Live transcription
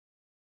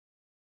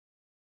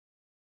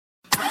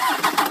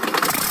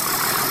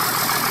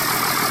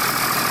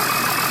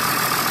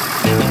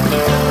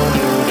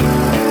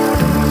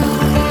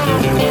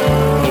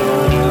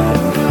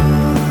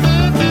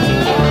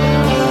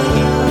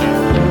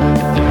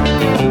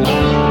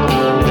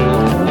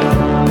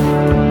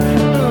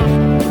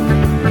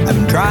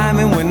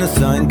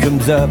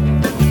comes up,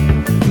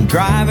 I'm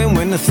driving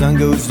when the sun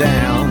goes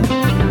down.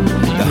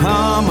 The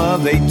hum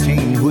of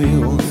 18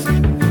 wheels,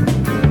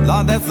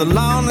 Lord, that's the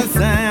loneliest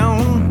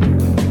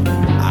sound.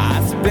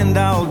 I spend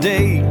all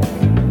day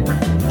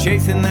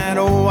chasing that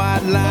old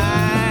white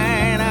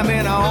line. I've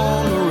been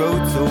on the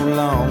road so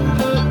long,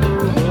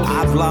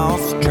 I've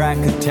lost track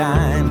of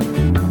time.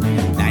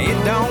 Now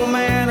it don't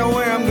matter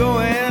where I'm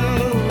going,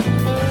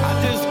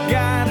 I just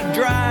gotta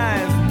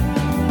drive.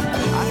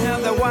 I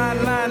have that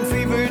white line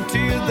fever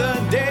till the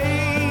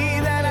day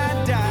that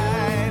I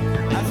die.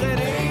 I said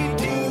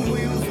 18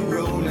 wheels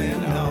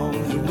rolling on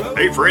the road.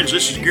 Hey friends,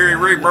 this is Gary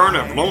Rayburn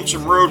of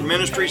Lonesome Road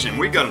Ministries, and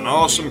we got an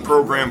awesome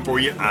program for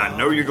you. I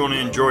know you're going to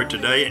enjoy it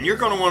today, and you're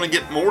going to want to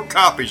get more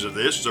copies of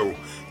this, so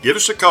give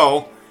us a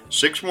call,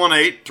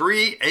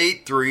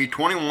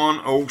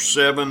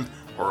 618-383-2107,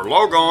 or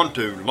log on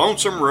to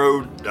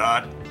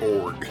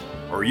lonesomeroad.org.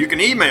 Or you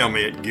can email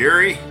me at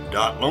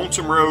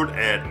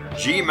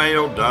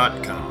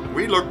gary.lonesomeroad@gmail.com.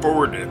 We look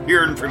forward to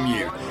hearing from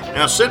you.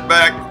 Now sit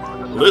back,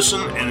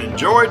 listen, and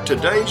enjoy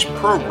today's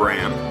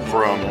program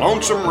from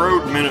Lonesome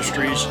Road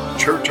Ministries,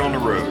 Church on the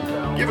Road.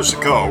 Give us a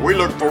call. We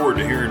look forward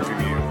to hearing from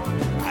you.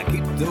 I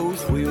keep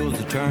those wheels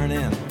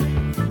a-turning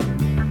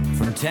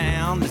from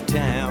town to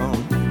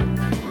town.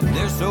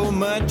 There's so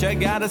much I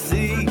gotta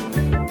see,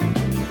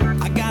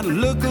 I gotta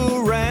look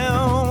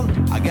around.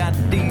 I got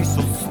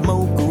diesel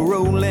smoke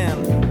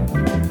rolling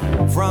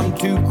from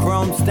 2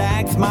 chrome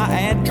stacks. My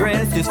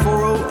address is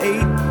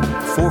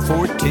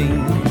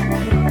 408-414,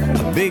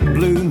 a big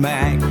blue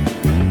Mac.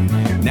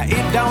 Now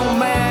it don't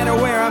matter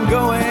where I'm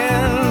going,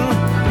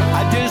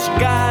 I just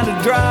gotta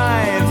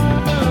drive.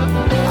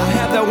 I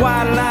have that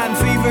white line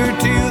fever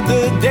till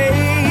the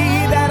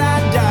day that I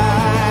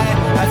die.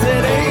 I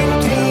said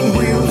 18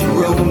 wheels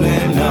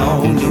rolling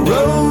on the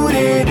road,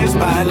 it is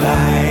my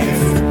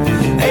life.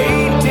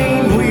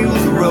 18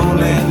 wheels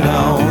rolling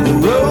on the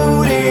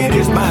road, it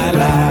is my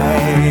life.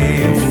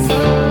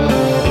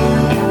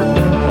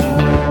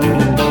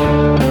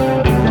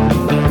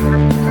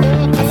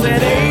 I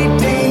said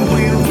 18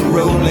 wheels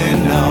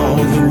rolling on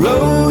the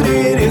road,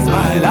 it is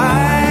my life.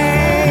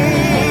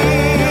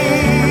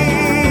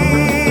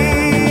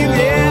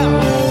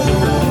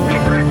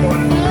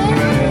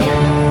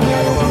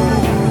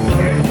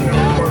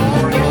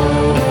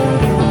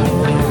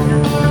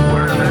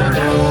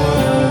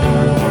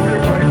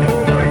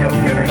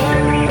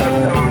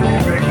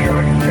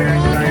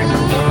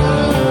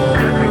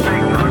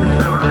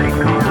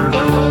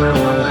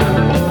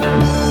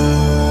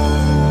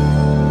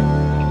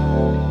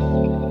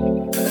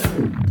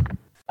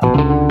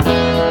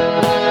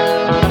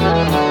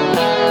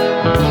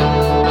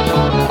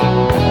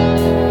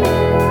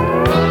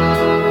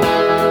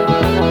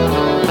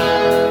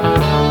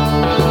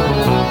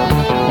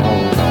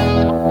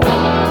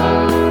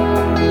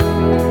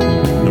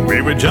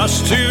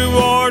 Just 2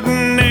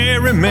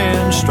 ordinary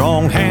men,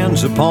 strong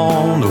hands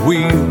upon the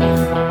wheel. We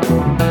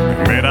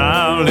made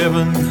our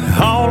living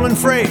hauling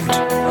freight,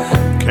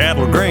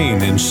 cattle,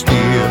 grain, and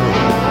steel.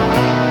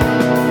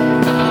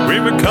 We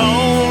were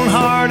cold,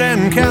 hard,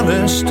 and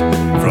calloused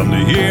from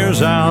the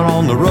years out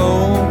on the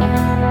road.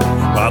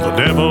 While the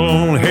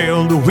devil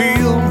held the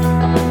wheel,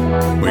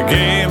 we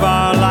gave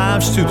our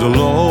lives to the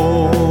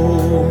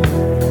Lord.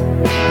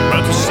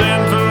 But the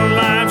sinful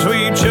lives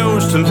we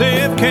chose to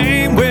live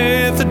came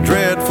with a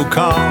dreadful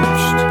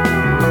cost.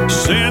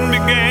 Sin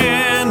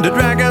began to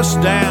drag us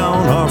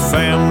down, our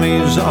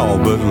families all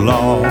but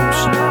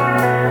lost.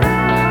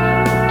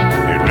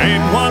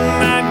 Late one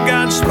night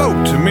God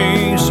spoke to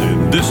me,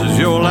 said, "This is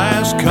your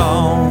last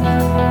call.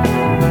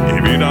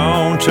 If you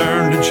don't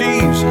turn to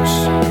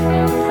Jesus,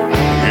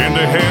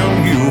 into hell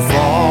you'll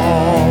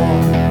fall."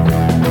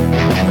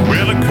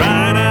 Well, I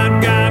cried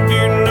out, "God,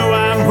 you know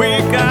I'm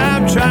weak.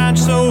 I've tried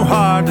so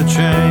hard to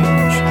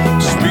change.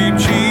 Sweet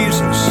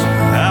Jesus,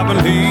 I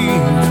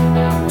believe,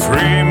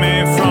 free me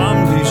from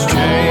these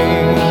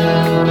chains."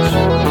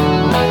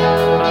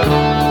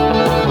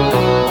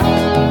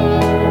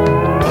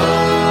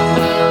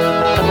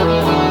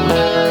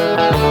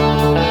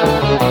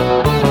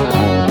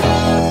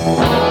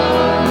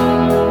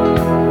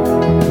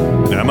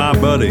 Now, my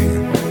buddy,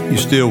 you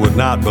still would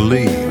not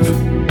believe.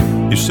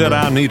 You said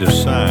I need a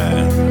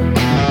sign.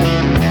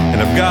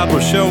 And if God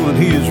will show that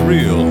he is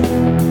real,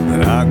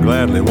 then I'd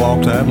gladly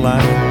walk that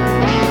line.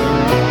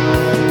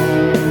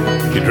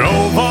 He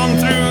drove on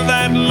through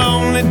that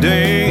lonely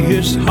day,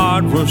 his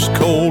heart was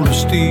cold as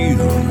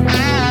steel.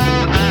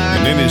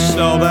 And then he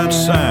saw that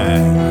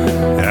sign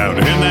out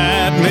in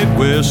that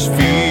Midwest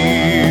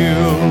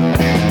field.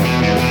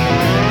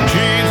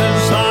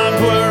 Jesus' arms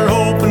were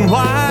open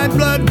wide,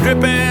 blood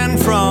dripping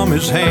from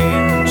his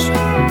hands.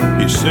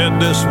 He said,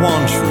 "This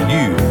one's for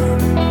you.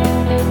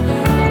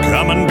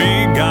 Come and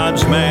be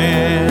God's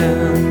man."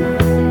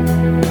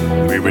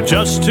 We were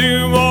just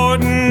 2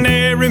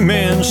 ordinary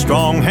men,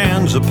 strong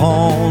hands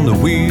upon the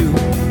wheel.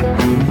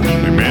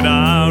 We made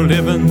our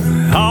living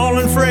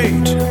hauling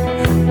freight,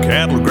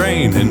 cattle,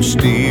 grain, and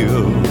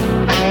steel.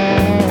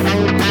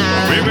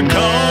 We were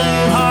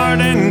cold, hard,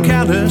 and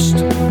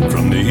calloused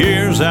from the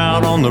years years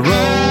out on the road,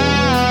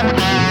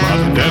 while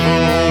the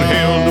devil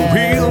held the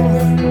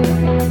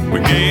wheel, we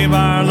gave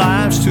our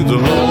lives to the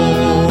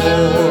Lord.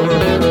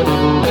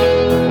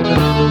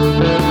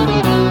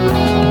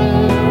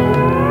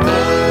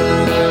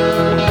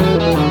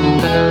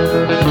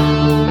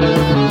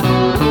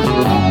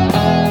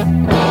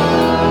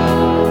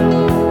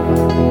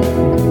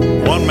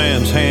 One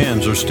man's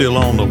hands are still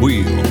on the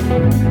wheel.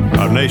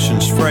 Our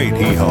nation's freight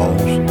he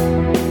hauls.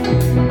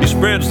 He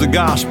spreads the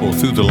gospel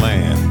through the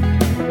land.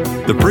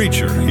 The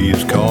preacher he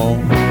is called.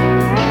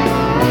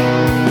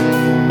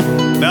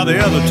 Now the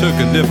other took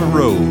a different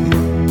road.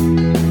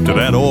 To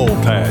that oil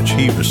patch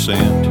he was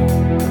sent,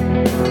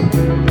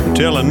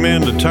 telling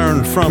men to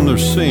turn from their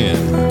sin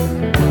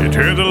and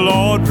to the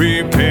Lord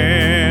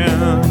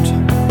repent.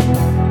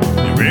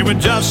 We were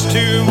just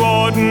two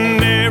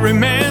ordinary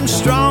men,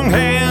 strong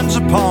hands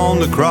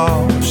upon the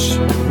cross,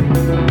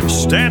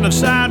 standing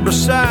side by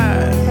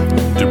side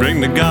to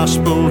bring the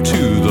gospel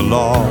to the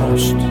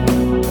lost.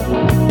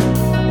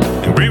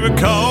 And we were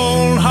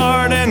cold,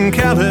 hard, and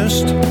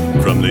calloused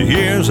from the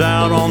years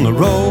out on the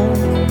road.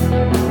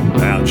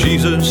 Now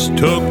Jesus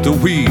took the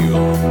wheel,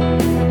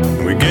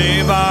 and we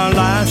gave our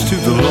lives to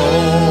the Lord.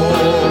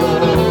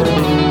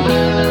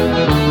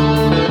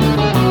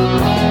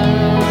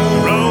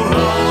 Roll on,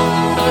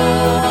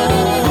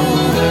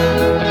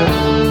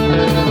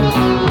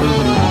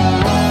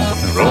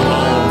 roll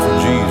on for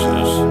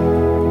Jesus.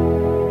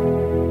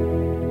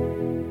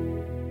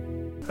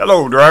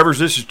 Hello, drivers.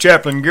 This is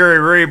Chaplain Gary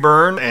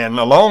Rayburn, and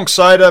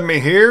alongside of me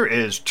here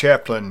is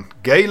Chaplain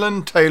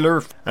Gaylon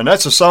Taylor, and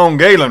that's a song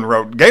Gaylon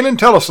wrote. Gaylon,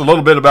 tell us a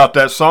little bit about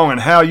that song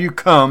and how you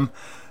come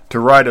to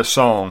write a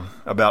song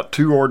about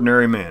two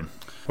ordinary men.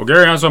 Well,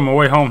 Gary, I was on my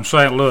way home from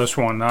St. Louis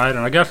one night, and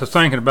I got to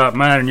thinking about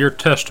mine and your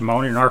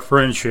testimony and our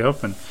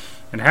friendship, and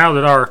how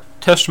that our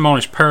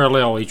testimonies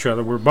parallel each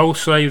other. We're both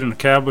saved in a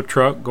cab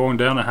truck going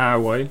down the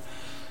highway.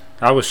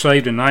 I was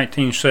saved in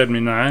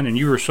 1979, and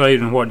you were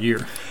saved in what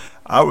year?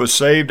 I was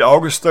saved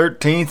August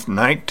 13th,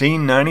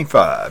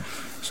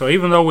 1995. So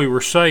even though we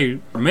were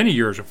saved many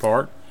years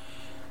apart,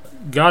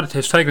 God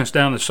has taken us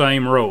down the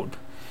same road.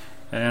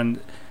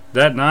 And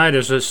that night,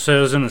 as it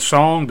says in the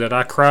song, that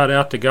I cried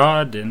out to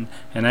God and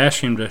asked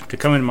Him to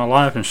come into my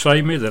life and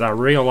save me, that I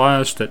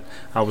realized that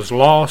I was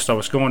lost, I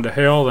was going to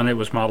hell, and it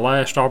was my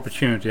last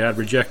opportunity. I'd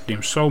rejected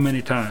Him so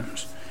many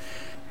times.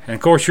 And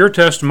of course, your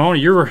testimony,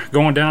 you were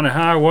going down the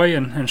highway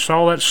and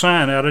saw that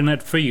sign out in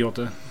that field,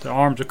 the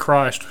arms of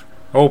Christ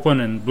open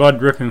and blood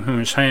dripping from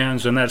His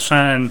hands, and that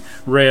sign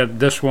read,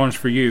 "This one's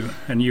for you,"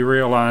 and you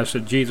realized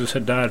that Jesus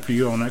had died for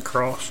you on that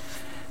cross.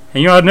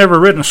 And I'd never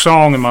written a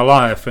song in my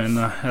life, and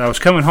I was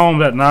coming home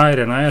that night,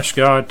 and I asked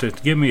God to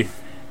give me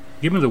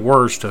the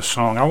words to a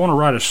song. I want to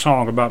write a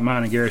song about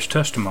mine and Gary's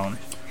testimony.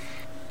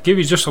 Give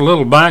you just a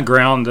little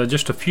background.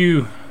 Just a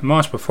few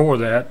months before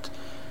that,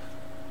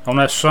 on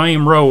that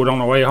same road on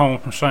the way home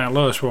from St.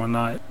 Louis one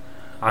night,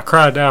 I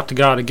cried out to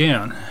God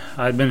again.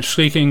 I had been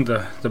seeking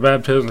the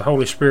baptism of the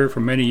Holy Spirit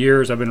for many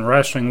years. I've been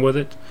wrestling with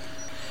it.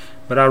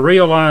 But I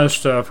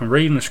realized from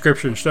reading the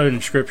Scripture and studying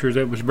the Scriptures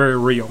that it was very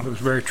real. It was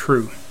very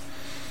true.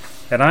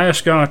 And I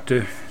asked God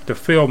to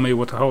fill me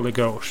with the Holy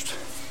Ghost.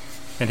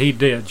 And He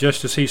did,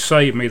 just as He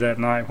saved me that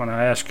night when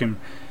I asked Him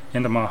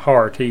into my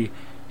heart. He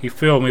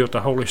filled me with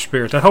the Holy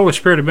Spirit. That Holy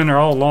Spirit had been there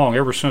all along,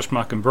 ever since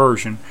my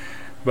conversion.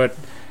 But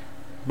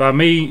by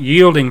me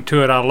yielding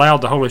to it, I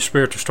allowed the Holy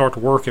Spirit to start to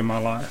work in my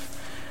life.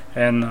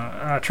 And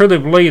I truly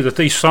believe that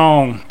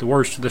the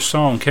words to this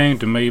song came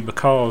to me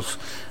because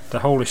the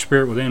Holy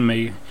Spirit within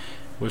me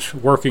was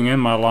working in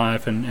my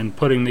life and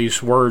putting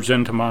these words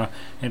into my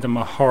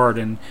heart,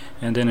 and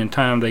then in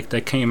time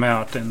they came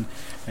out, and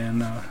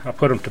I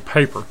put them to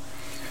paper.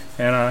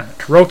 And I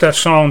wrote that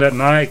song that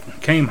night,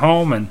 came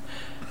home, and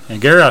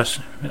Gary, I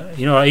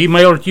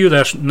emailed you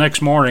that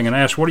next morning and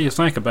asked, what do you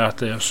think about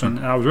this? And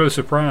I was really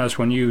surprised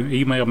when you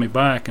emailed me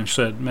back and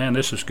said, man,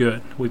 this is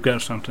good. We've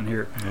got something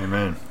here.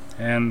 Amen.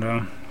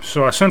 And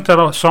so I sent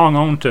that song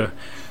on to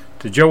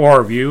Joe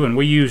Arview, and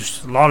we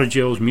used a lot of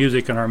Joe's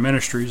music in our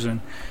ministries, and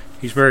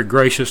he's very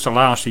gracious to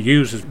allow us to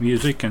use his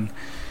music, and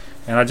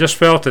I just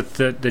felt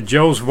that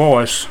Joe's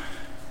voice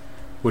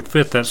would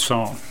fit that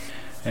song.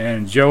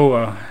 And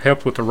Joe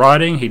helped with the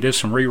writing. He did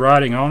some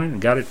rewriting on it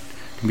and got it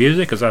to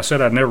music. As I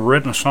said, I'd never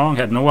written a song,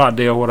 had no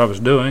idea what I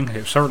was doing. It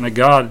was certainly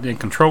God in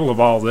control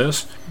of all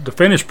this. The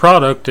finished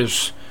product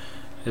is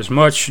as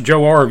much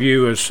Joe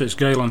Arview as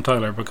Gaylon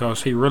Taylor,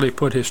 because he really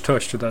put his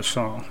touch to that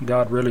song.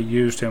 God really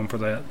used him for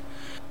that.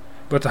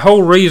 But the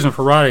whole reason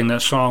for writing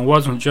that song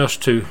wasn't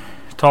just to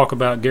talk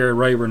about Gary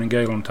Rayburn and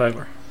Gaylon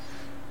Taylor.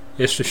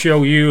 It's to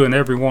show you and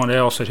everyone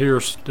else that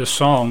hears this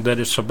song that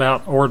it's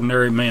about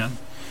ordinary men.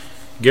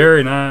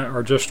 Gary and I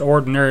are just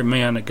ordinary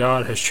men that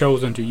God has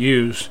chosen to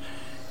use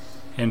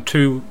in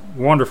two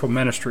wonderful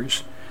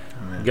ministries.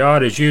 Amen.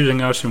 God is using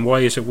us in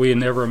ways that we had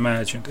never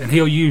imagined, and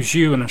He'll use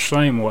you in the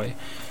same way.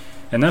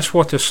 And that's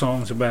what this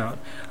song's about.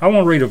 I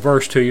want to read a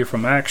verse to you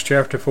from Acts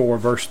chapter 4,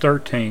 verse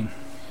 13.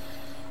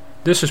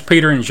 This is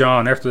Peter and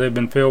John after they've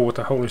been filled with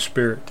the Holy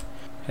Spirit.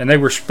 and they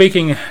were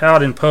speaking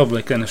out in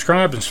public, and the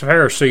scribes and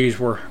Pharisees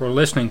were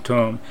listening to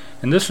them.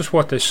 And this is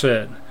what they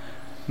said.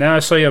 Now I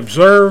say,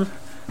 observe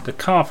the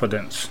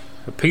confidence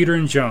of Peter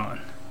and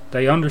John.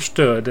 They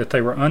understood that they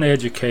were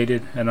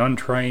uneducated and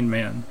untrained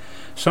men.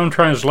 Some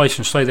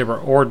translations say they were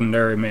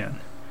ordinary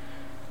men.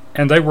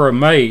 And they were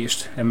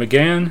amazed and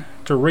began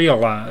to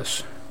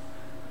realize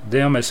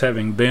them as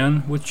having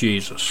been with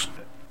Jesus.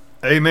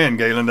 Amen,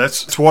 Gaylon.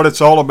 That's what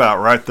it's all about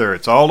right there.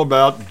 It's all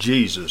about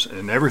Jesus.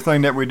 And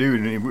everything that we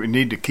do, we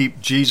need to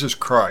keep Jesus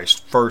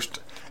Christ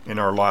first in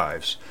our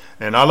lives.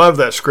 And I love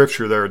that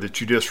scripture there that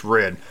you just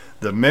read.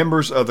 The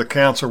members of the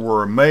council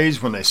were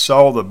amazed when they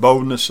saw the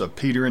boldness of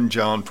Peter and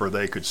John, for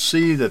they could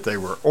see that they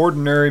were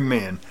ordinary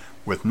men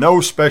with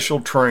no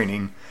special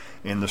training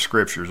in the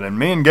scriptures. And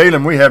me and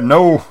Gaylon, we have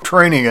no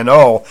training at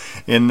all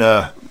in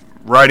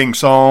writing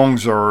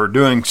songs or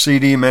doing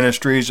CD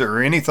ministries or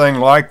anything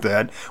like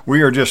that.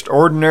 We are just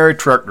ordinary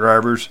truck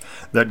drivers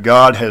that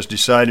God has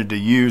decided to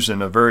use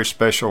in a very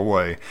special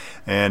way.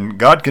 And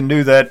God can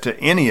do that to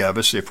any of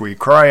us if we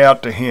cry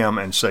out to Him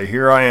and say,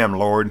 "Here I am,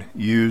 Lord,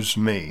 use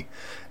me."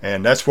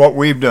 And that's what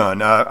we've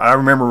done. I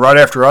remember right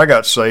after I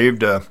got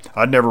saved,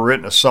 I'd never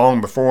written a song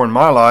before in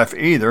my life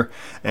either,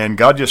 and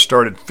God just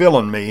started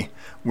filling me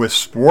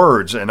with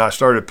words, and I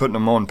started putting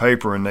them on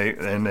paper, and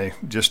they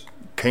just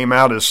came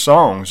out as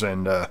songs.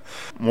 And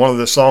one of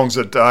the songs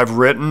that I've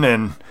written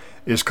and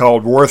is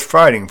called "Worth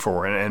Fighting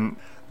For," and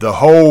the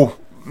whole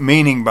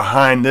meaning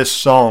behind this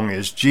song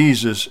is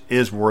Jesus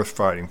is worth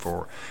fighting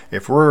for.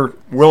 If we're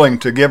willing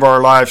to give our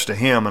lives to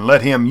Him and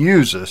let Him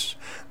use us,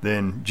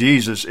 then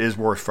Jesus is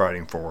worth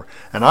fighting for.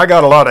 And I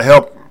got a lot of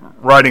help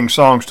writing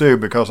songs too,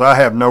 because I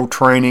have no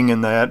training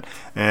in that.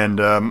 And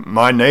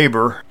my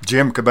neighbor,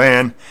 Jim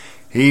Caban,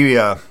 he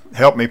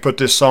helped me put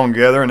this song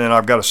together. And then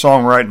I've got a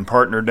songwriting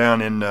partner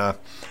down in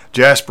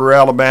Jasper,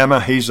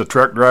 Alabama. He's a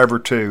truck driver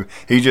too.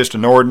 He's just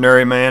an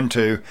ordinary man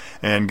too,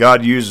 and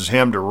God uses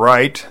him to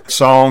write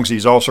songs.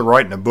 He's also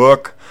writing a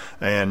book,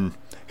 and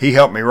he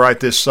helped me write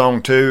this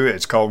song too.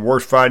 It's called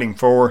 "Worth Fighting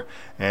For,"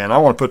 and I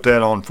want to put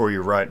that on for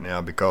you right now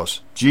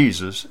because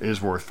Jesus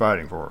is worth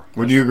fighting for.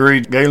 Would you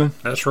agree, Gaylon?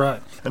 That's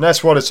right. And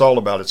that's what it's all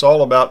about. It's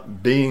all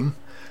about being.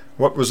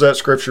 What was that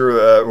scripture?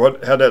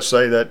 How'd that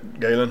say that,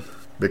 Gaylon?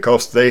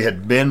 Because they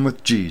had been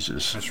with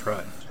Jesus. That's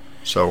right.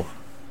 So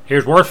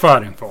here's "Worth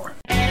Fighting For."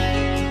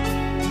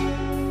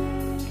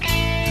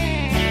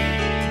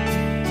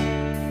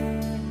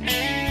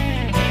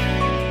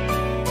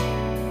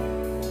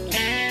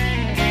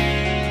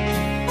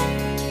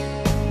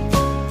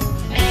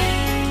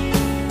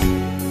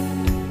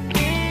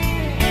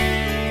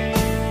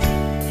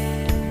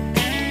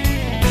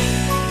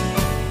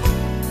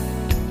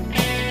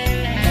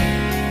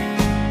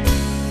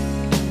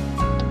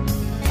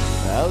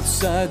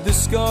 Outside the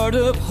scarred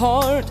up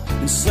heart,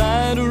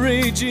 inside a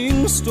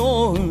raging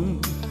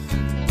storm,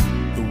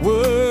 the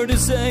word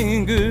is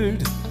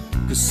angered,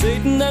 'cause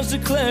Satan has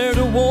declared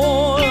a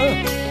war.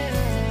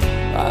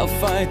 I'll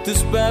fight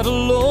this battle,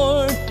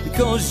 Lord,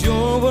 because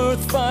you're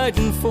worth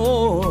fighting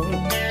for.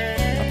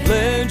 I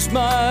pledge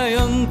my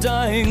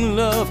undying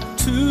love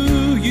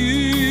to you.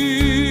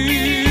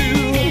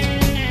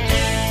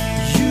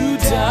 You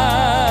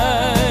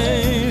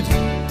died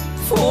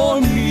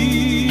for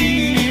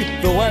me,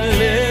 though I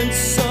led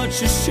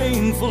such a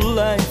shameful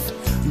life.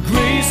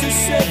 Grace has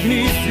set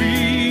me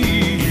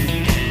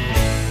free,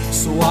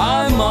 so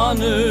I'm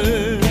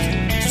honored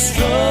to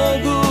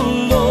struggle,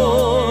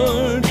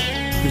 Lord,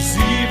 'cause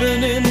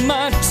even in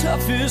my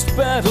toughest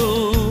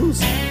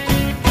battles,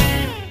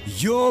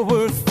 you're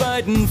worth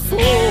fighting for.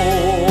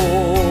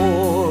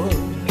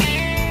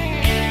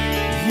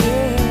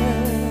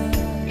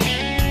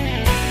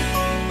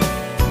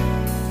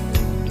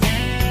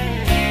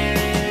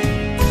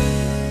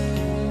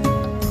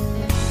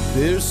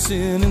 There's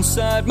sin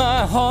inside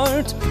my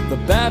heart, the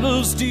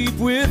battle's deep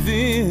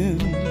within.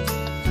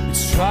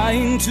 It's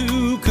trying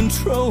to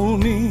control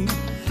me,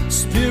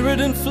 spirit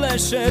and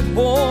flesh at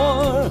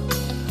war.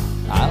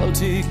 I'll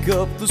take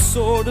up the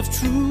sword of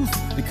truth,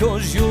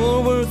 because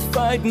you're worth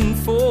fighting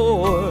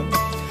for.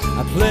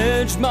 I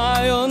pledge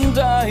my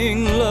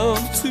undying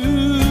love to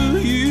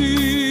you.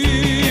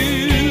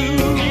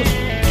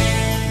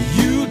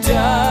 You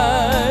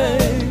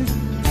died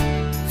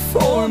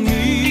for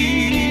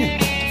me,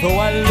 though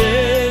I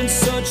led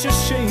such a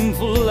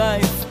shameful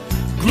life.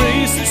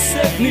 Grace has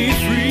set me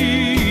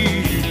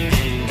free,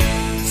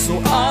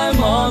 so I'm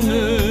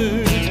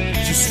honored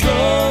to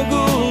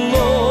struggle,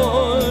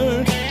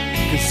 Lord,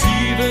 'cause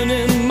even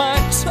in my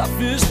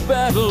toughest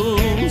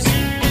battles,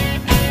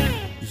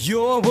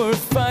 you're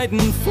worth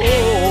fighting for.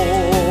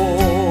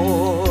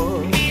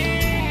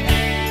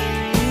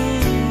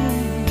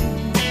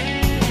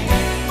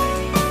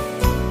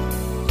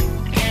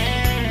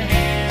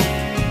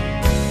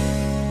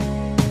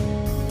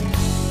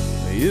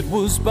 It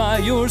was by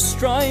your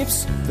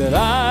stripes that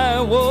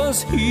I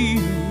was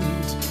healed.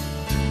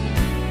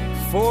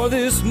 For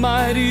this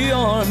mighty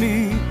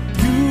army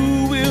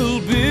you will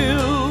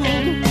build.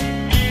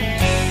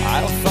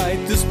 I'll fight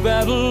this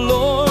battle,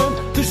 Lord,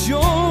 'cause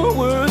you're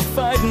worth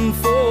fighting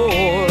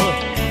for.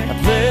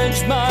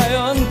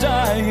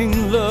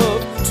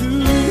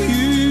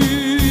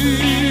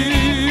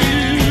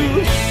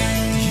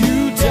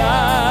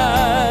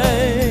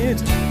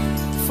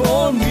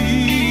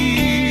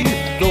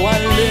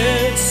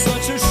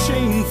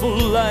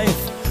 shameful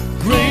life,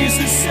 grace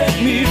has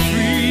set me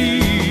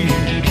free.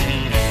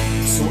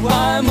 So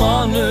I'm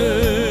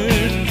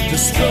honored to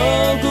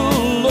struggle,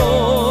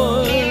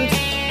 Lord,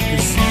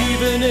 'cause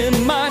even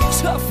in my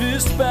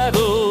toughest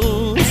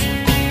battles,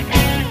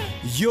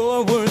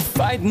 you're worth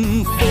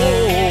fighting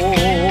for.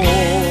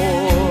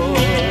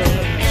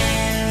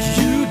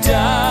 You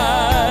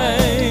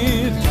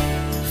died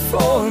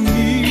for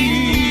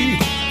me,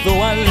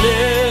 though I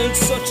led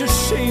such a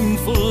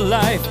shameful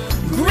life,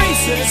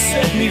 grace has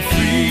set me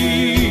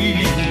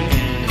free.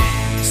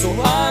 So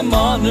I'm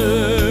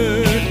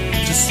honored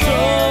to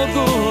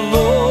struggle,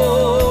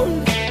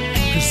 Lord,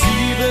 'cause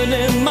even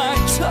in my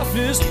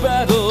toughest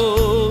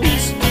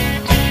battles,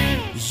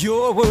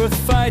 you're worth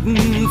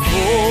fighting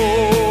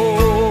for.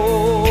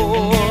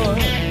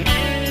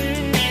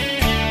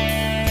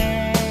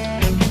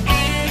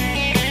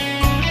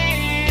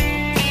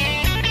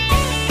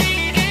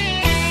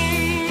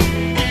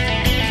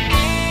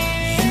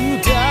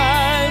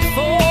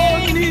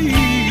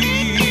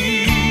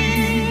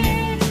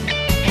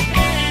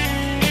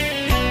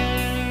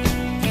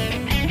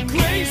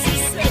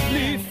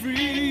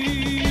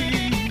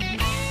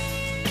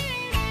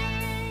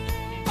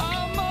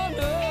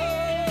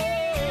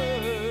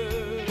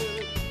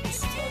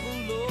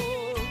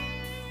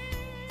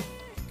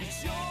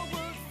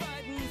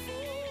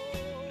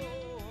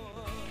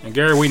 And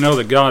Gary, we know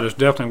that God is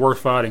definitely worth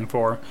fighting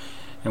for,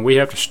 and we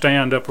have to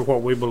stand up for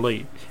what we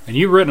believe. And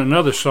you've written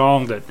another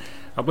song that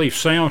I believe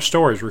Sam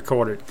Story's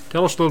recorded.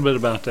 Tell us a little bit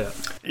about that.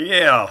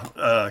 Yeah,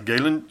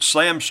 Gaylon,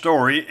 Sam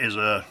Story is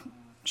a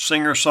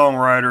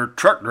singer-songwriter,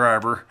 truck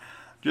driver,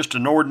 just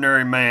an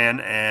ordinary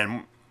man,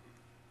 and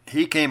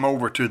he came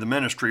over to the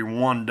ministry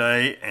one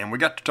day, and we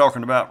got to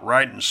talking about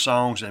writing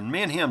songs, and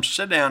me and him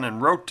sat down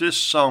and wrote this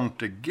song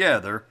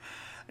together.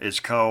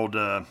 It's called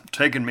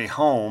Taking Me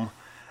Home,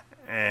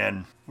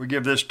 and we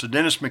give this to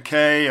Dennis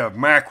McKay of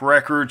Mac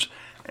Records,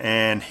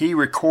 and he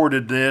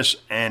recorded this,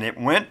 and it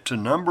went to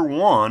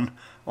 #1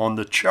 on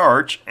the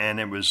charts, and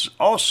it was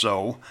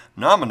also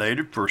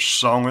nominated for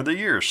Song of the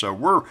Year. So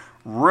we're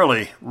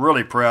really,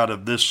 really proud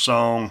of this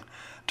song,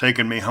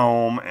 Taking Me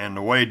Home, and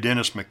the way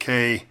Dennis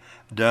McKay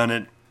done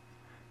it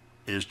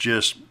is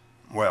just,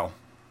 well,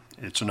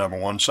 it's a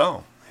 #1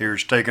 song.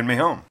 Here's Taking Me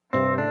Home.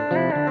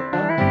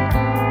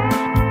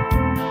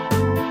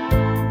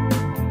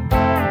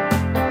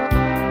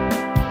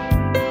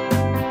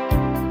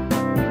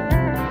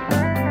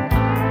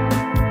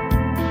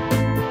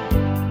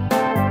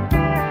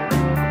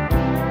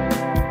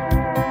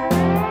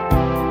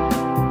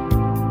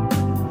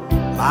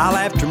 Mile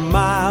after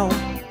mile,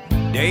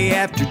 day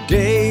after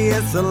day,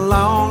 it's a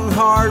long,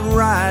 hard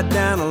ride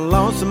down a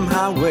lonesome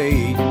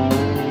highway.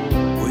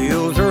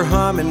 Wheels are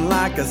humming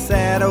like a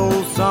sad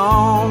old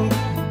song,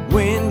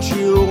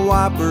 windshield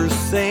wipers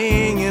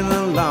singing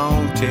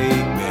along.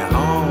 Take me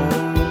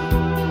home,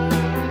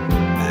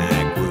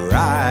 back where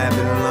I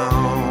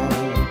belong.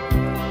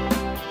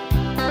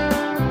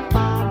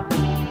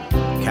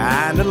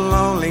 Kinda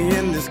lonely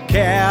in this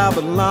cab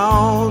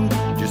alone,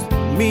 just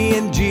me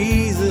and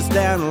Jesus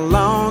down a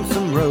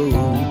lonesome road.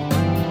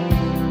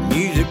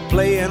 Music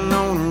playing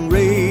on the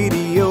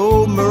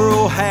radio,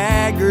 Merle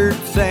Haggard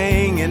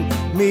singing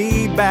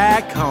me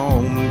back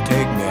home.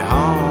 Take me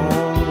home,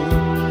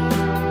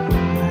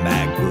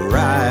 back where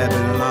I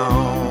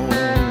belong.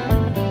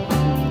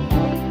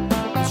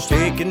 It's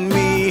taking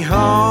me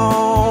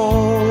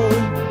home,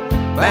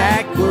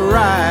 back where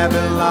I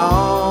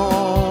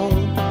belong.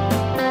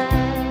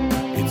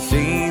 It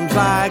seems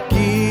like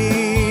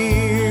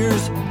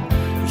years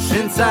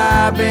since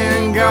I've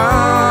been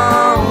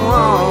gone.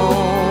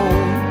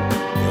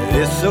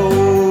 This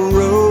old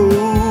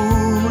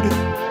road,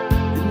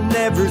 it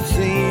never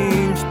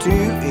seems to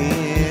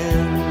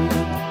end.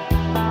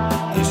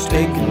 It's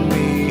taking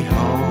me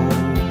home,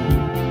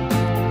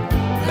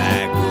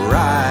 back where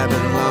I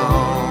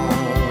belong.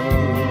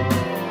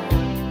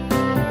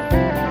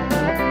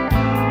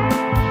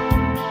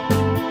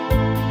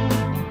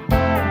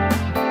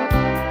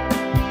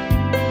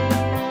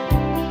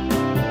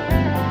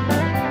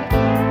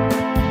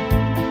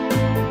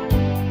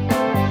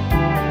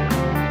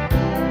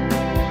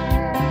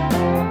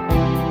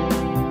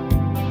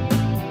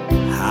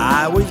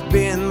 Highway's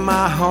been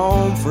my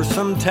home for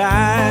some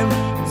time.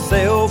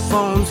 Cell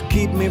phones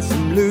keep me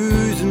from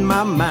losing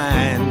my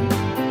mind.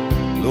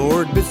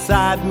 Lord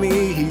beside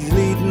me, He's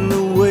leading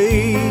the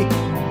way.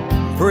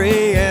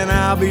 Praying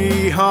I'll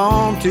be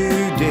home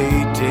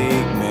today.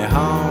 Take me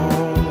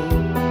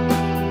home,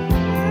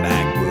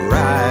 back where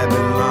I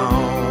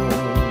belong.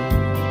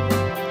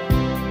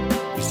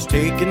 He's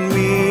taking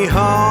me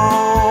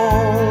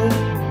home,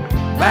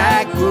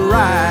 back where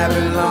I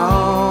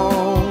belong.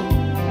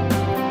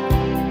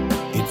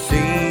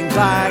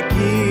 Like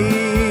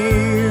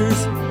years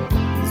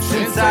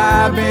since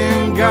I've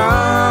been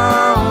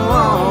gone.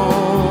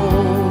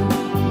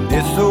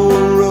 This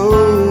old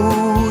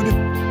road,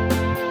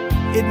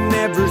 it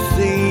never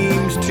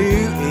seems to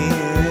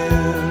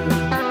end,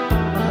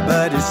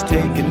 but it's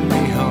taking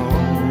me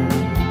home,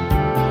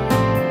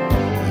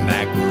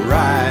 back where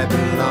I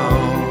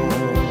belong.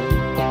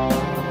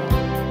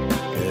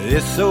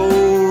 This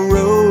old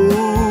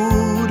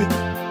road,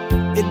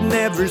 it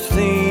never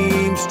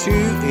seems to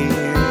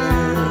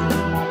end,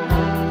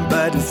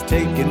 but it's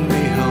taking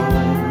me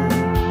home,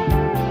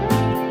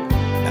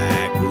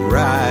 back where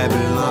I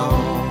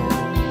belong.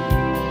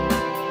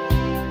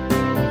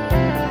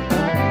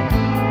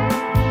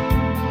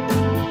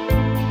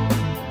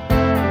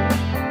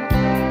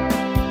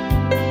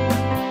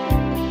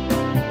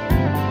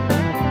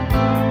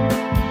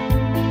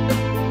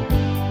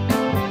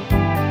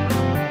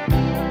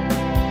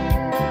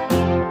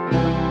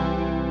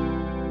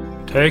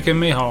 Taking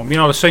me home. You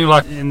know, it seems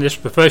like in this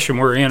profession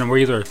we're in, we're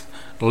either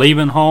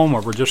leaving home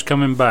or we're just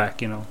coming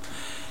back, you know.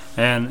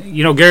 And,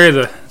 you know, Gary,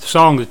 the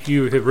song that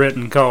you have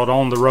written called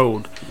On the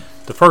Road,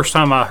 the first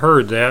time I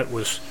heard that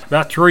was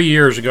about 3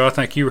 years ago. I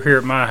think you were here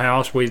at my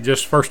house.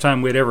 First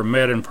time we'd ever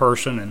met in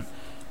person. And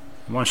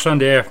one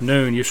Sunday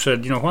afternoon you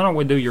said, you know, why don't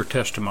we do your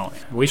testimony?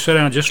 We sat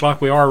down just like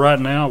we are right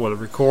now with a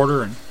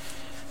recorder,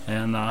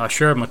 and I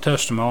shared my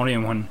testimony.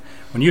 And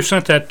when you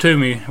sent that to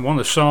me, one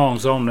of the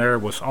songs on there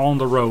was On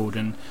the Road.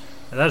 And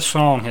that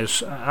song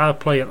I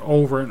play it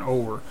over and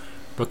over,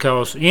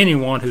 because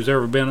anyone who's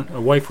ever been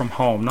away from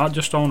home, not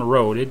just on the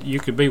road, you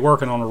could be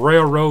working on a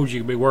railroad, you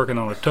could be working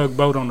on a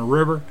tugboat on the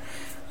river,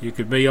 you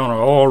could be on an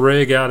oil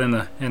rig out in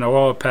an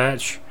oil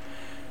patch,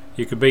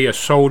 you could be a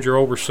soldier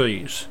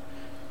overseas.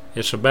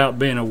 It's about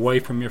being away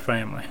from your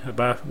family,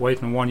 about away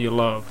from the one you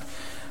love.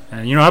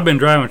 And you know, I've been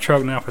driving a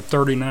truck now for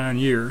 39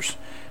 years.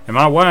 And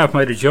my wife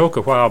made a joke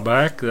a while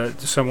back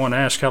that someone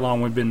asked how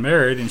long we'd been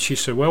married, and she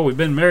said, well, we've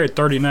been married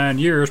 39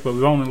 years, but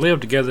we've only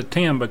lived together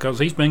 10 because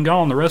he's been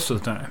gone the rest of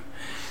the time.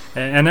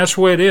 And that's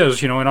the way it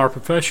is, you know, in our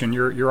profession.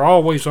 You're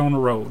always on the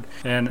road.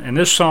 And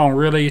this song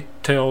really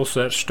tells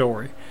that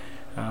story.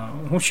 Why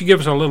don't you give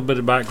us a little bit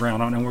of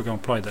background on it, and we're going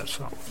to play that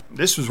song.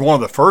 This was one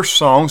of the first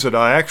songs that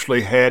I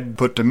actually had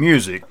put to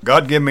music.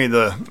 God gave me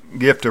the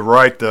gift to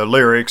write the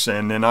lyrics,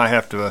 and then I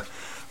have to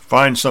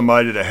find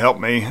somebody to help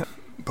me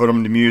put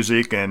them to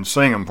music and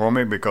sing them for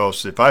me,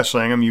 because if I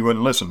sang them, you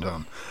wouldn't listen to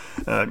them.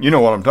 You know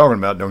what I'm talking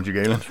about, don't you,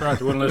 Gaylon? That's right.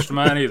 You wouldn't listen to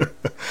mine either.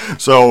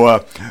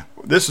 So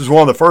this is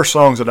one of the first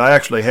songs that I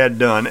actually had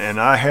done, and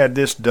I had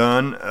this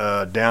done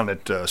down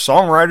at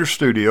Songwriter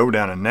Studio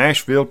down in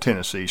Nashville,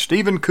 Tennessee.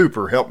 Stephen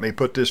Cooper helped me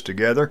put this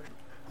together.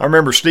 I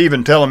remember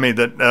Stephen telling me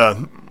that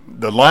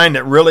the line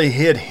that really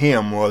hit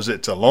him was,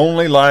 "It's a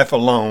lonely life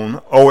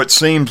alone. Oh, it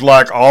seems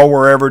like all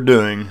we're ever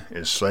doing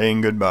is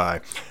saying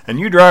goodbye." And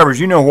you drivers,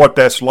 you know what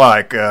that's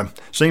like.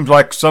 Seems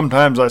like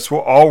sometimes that's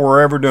what all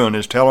we're ever doing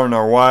is telling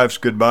our wives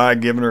goodbye,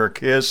 giving her a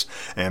kiss,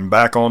 and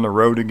back on the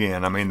road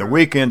again. I mean, the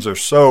weekends are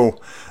so...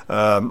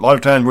 a lot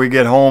of times we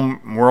get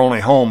home, we're only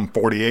home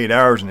 48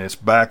 hours, and it's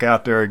back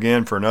out there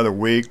again for another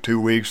week,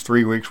 2 weeks,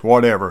 3 weeks,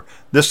 whatever.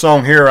 This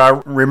song here,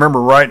 I remember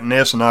writing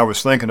this, and I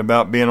was thinking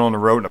about being on the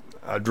road.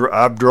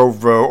 I've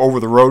drove over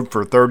the road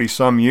for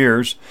 30-some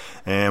years,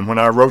 and when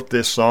I wrote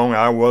this song,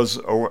 I was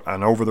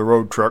an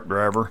over-the-road truck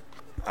driver.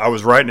 I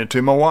was writing it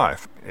to my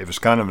wife. It was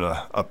kind of an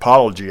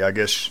apology, I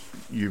guess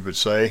you would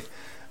say,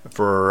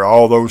 for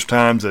all those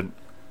times that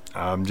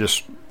I've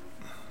just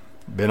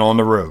been on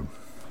the road.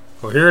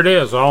 Well, here it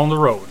is, On the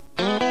Road.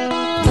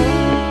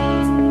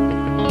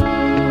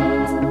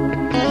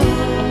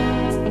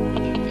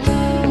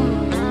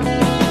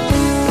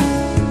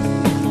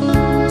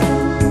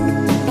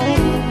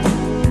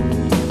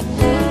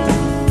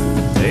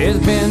 There's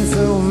been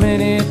so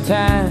many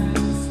times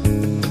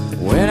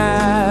when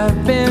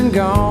I've been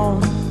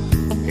gone.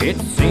 It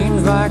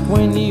seems like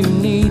when you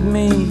need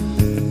me,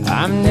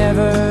 I'm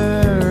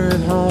never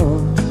at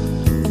home.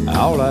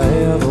 All I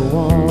ever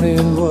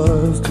wanted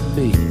was to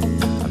be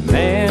a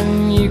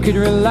man you could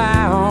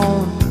rely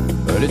on,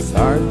 but it's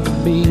hard to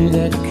be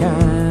that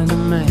kind of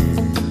man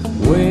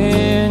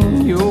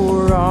when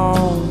you're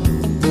on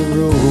the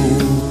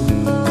road.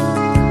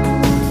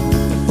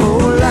 Oh,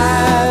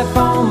 life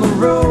on the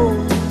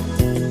road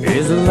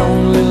is a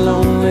lonely,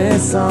 lonely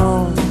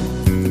song.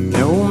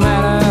 No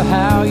matter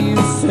how you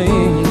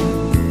sing,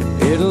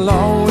 it'll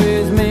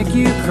always make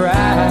you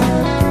cry.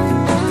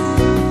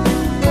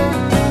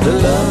 The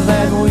love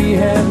that we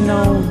have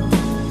known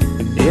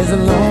is a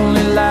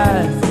lonely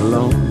life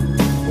alone.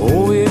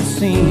 Oh, it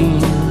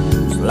seems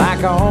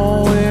like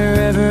all we're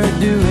ever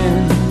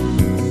doing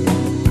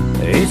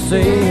is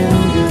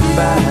saying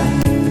goodbye.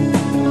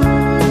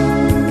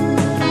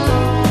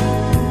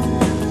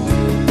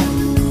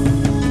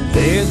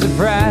 There's a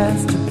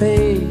price to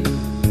pay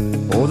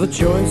for the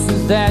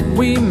choices that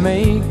we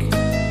make.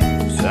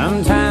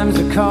 Sometimes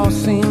the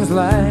cost seems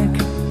like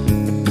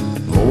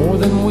more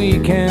than we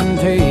can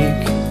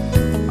take.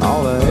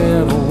 All I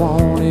ever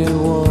wanted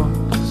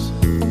was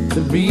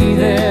to be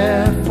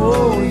there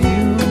for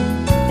you,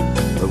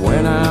 but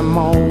when I'm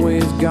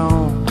always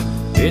gone,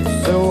 it's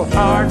so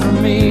hard for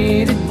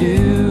me to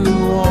do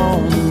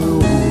on the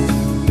road.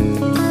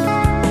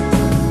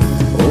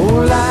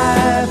 Oh,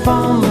 life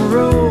on the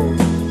road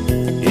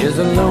is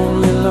a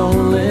lonely,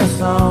 lonely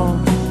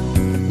song.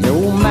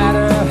 No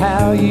matter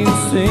how you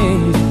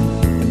sing,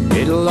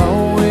 it'll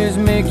always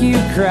make you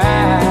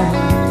cry.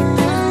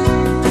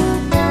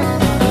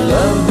 The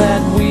love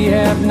that we have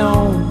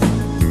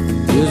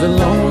is a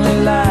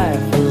lonely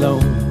life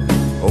alone.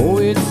 Oh,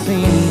 it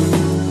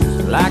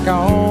seems like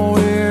all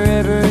we're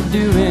ever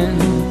doing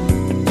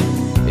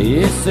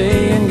is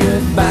saying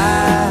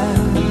goodbye.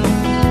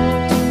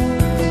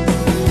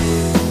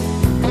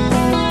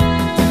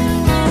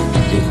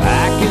 If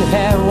I could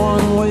have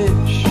one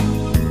wish,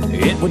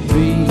 it would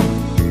be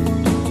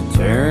to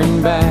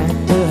turn back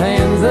the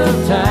hands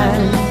of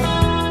time,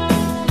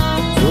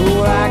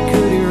 so I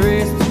could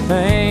erase the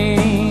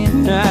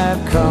pain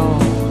I've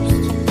caused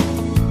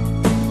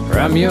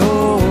from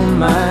your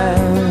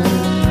mind.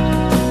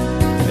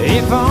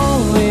 If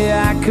only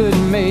I could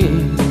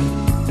make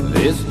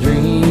this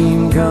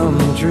dream come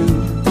true.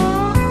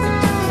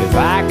 If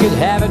I could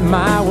have it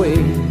my way,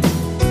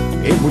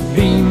 it would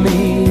be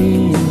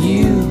me and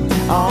you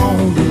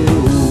on the road.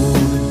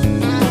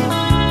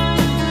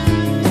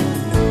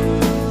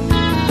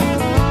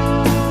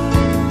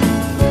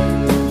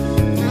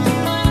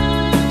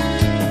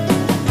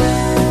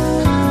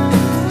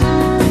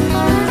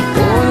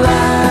 Oh,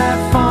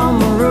 life on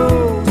the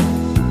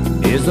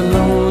road is a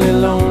lonely,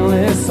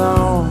 lonely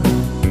song.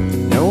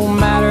 No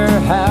matter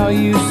how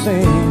you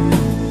sing,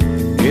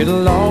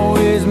 it'll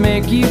always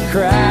make you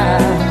cry.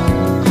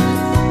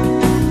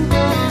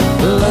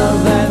 The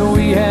love that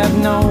we have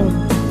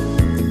known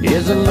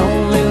is a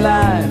lonely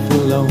life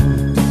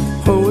alone.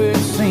 Oh, it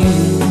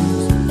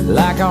seems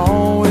like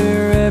all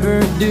we're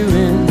ever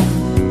doing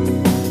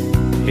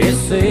is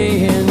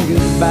saying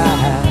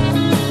goodbye.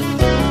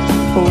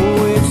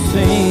 Oh, it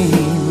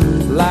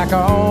seems like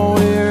all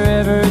we're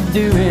ever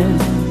doing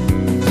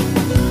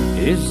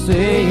is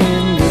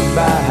saying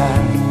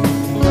goodbye.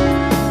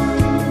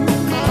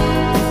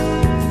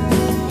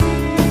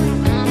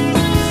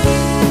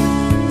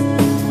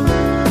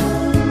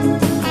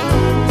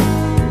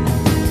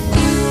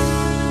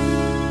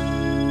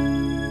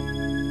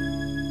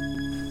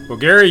 Well,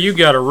 Gary, you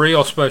got a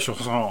real special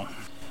song,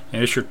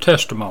 and it's your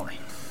testimony.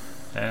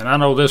 And I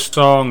know this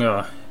song,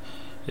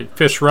 it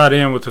fits right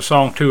in with the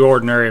song Two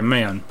Ordinary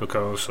Men,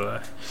 because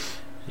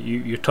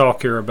you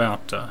talk here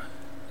about at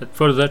the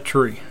foot of that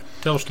tree.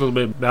 Tell us a little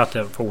bit about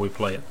that before we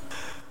play it.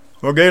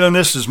 Well, Gaylon,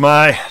 this is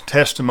my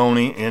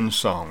testimony in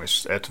song.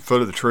 It's at the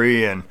foot of the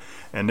tree, and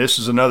this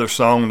is another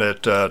song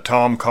that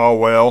Tom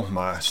Caldwell,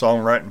 my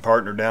songwriting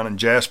partner down in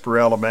Jasper,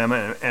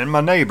 Alabama, and my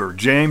neighbor,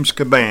 James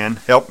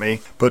Caban, helped me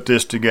put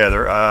this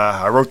together.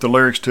 I wrote the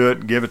lyrics to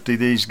it, give it to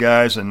these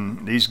guys,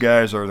 and these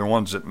guys are the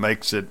ones that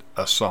makes it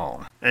a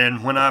song.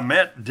 And when I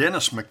met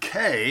Dennis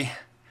McKay,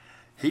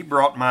 he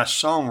brought my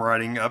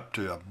songwriting up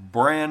to a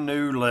brand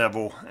new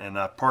level, and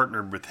I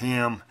partnered with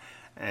him,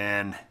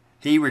 and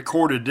he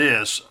recorded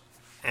this,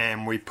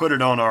 and we put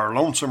it on our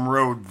Lonesome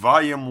Road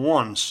Volume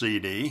 1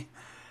 CD,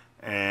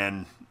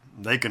 and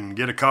they can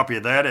get a copy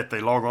of that if they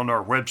log on to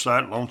our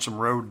website,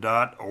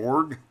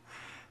 lonesomeroad.org,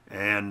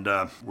 and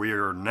we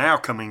are now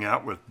coming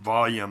out with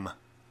Volume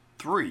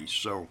 3.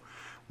 So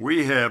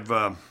we have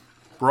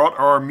brought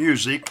our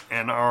music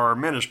and our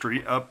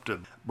ministry up to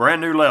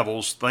brand new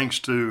levels thanks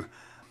to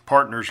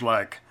partners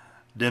like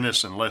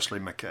Dennis and Leslie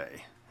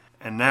McKay.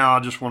 And now I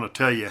just want to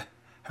tell you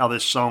how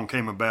this song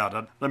came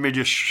about. Let me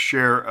just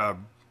share a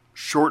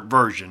short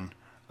version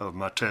of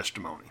my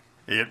testimony.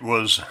 It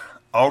was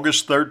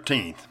August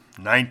 13th,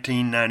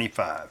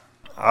 1995.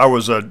 I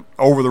was an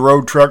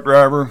over-the-road truck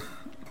driver,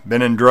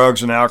 been in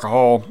drugs and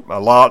alcohol a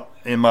lot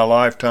in my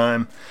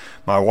lifetime.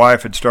 My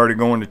wife had started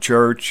going to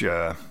church,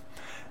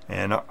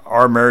 and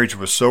our marriage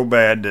was so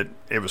bad that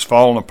it was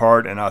falling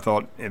apart, and I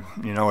thought,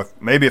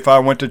 if I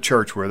went to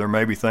church with her,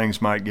 maybe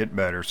things might get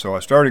better. So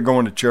I started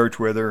going to church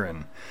with her,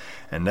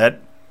 and that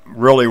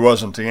really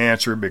wasn't the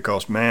answer,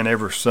 because, man,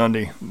 every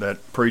Sunday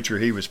that preacher,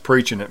 he was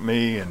preaching at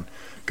me and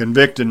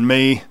convicting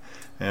me,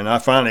 and I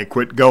finally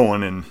quit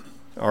going, and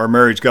our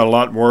marriage got a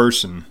lot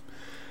worse, and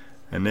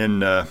then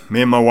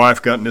me and my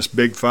wife got in this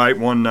big fight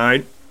one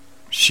night.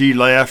 She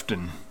left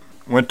and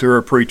went to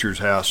her preacher's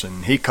house,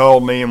 and he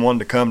called me and wanted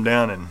to come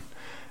down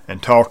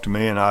and talk to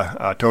me, and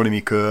I told him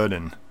he could,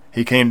 and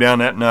he came down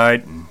that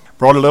night and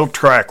brought a little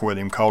tract with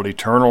him called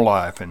Eternal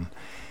Life, and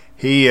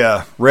he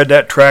read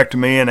that tract to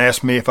me and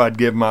asked me if I'd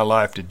give my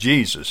life to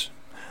Jesus.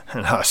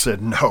 And I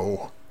said,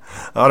 no,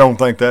 I don't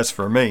think that's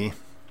for me.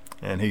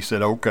 And he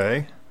said,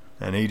 okay.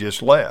 And he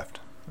just left.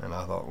 And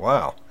I thought,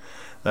 wow,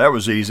 that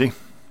was easy.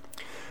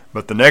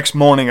 But the next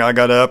morning I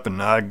got up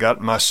and I got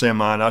in my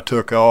semi and I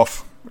took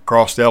off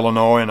across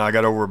Illinois, and I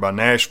got over by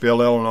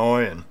Nashville,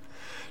 Illinois, and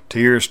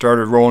tears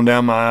started rolling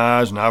down my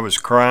eyes, and I was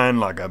crying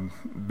like a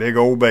big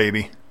old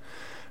baby,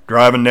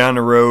 driving down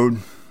the road.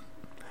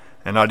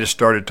 And I just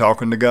started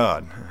talking to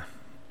God.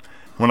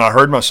 When I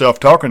heard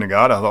myself talking to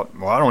God, I thought,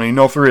 well, I don't even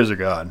know if there is a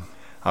God.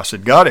 I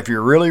said, God, if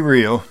you're really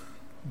real,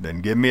 then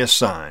give me a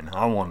sign.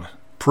 I want to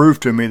prove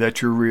to me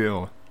that you're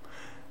real,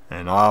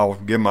 and I'll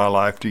give my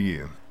life to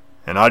you.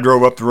 And I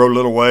drove up the road a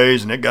little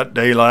ways, and it got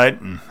daylight,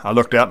 and I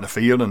looked out in the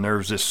field, and there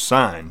was this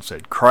sign that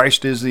said,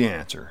 Christ is the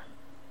answer.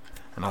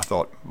 And I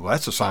thought, well,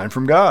 that's a sign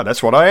from God.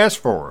 That's what I asked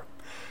for.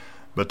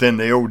 But then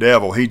the old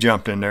devil, he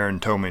jumped in there and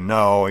told me,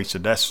 no. He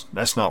said,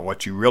 that's not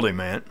what you really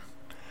meant.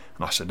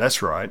 And I said,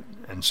 that's right.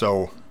 And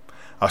so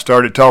I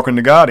started talking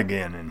to God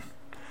again, and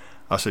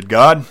I said,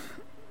 God,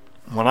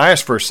 when I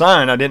asked for a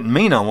sign, I didn't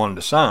mean I wanted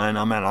a sign.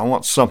 I meant I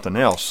want something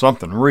else,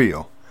 something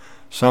real,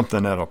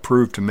 something that'll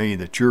prove to me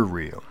that you're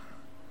real.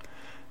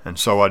 And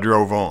so I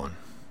drove on.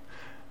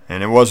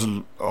 And it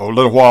wasn't a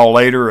little while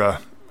later,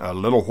 a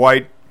little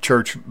white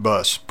church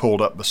bus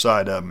pulled up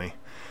beside of me.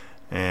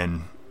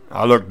 And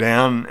I looked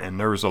down, and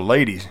there was a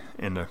lady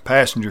in the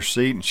passenger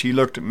seat, and she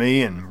looked at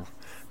me, and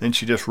then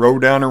she just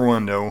rolled down her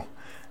window,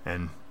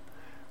 and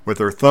with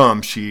her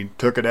thumb, she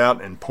took it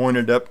out and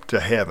pointed up to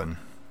heaven,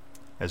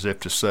 as if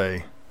to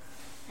say,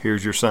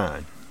 here's your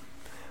sign.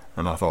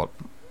 And I thought,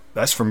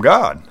 that's from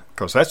God,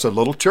 because that's a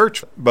little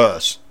church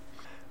bus.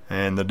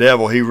 And the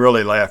devil, he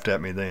really laughed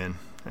at me then.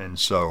 And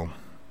so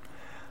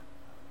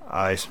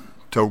I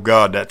told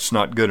God, that's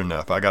not good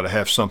enough. I got to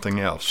have something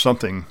else,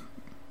 something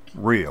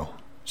real,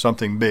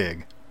 something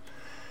big.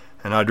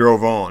 And I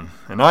drove on.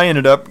 And I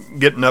ended up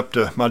getting up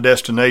to my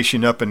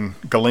destination up in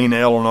Gaylon,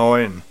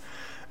 Illinois,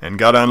 and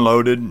got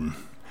unloaded.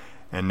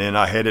 And then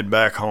I headed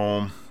back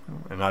home.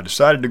 And I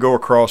decided to go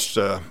across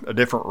a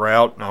different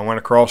route. And I went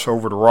across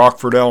over to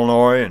Rockford,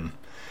 Illinois.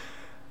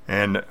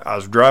 And I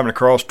was driving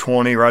across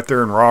 20 right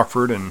there in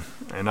Rockford. And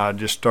I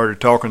just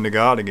started talking to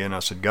God again. I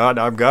said, God,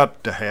 I've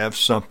got to have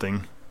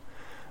something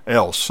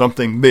else,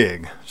 something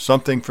big,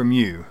 something from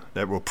you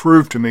that will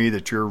prove to me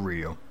that you're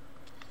real.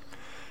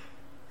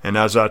 And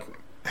as I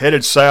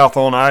headed south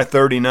on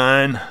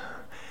I-39,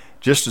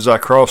 just as I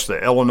crossed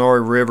the Illinois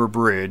River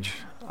Bridge,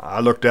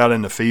 I looked out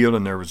in the field,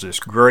 and there was this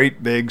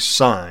great big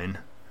sign.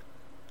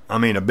 I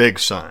mean, a big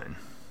sign.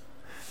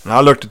 And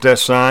I looked at that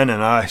sign,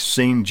 and I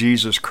seen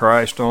Jesus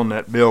Christ on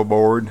that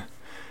billboard,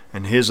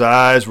 and his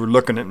eyes were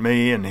looking at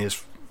me, and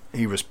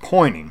he was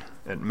pointing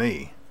at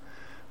me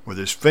with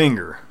his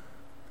finger.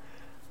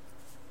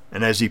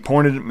 And as he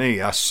pointed at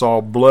me, I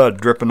saw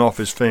blood dripping off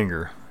his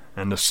finger.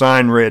 And the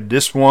sign read,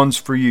 this one's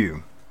for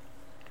you.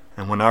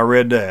 And when I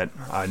read that,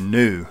 I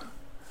knew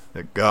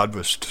that God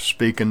was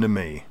speaking to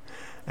me.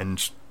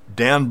 And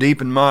down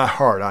deep in my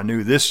heart, I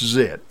knew this is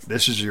it.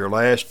 This is your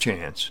last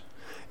chance.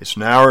 It's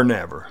now or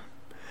never.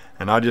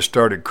 And I just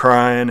started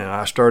crying, and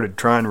I started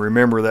trying to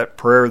remember that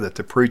prayer that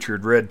the preacher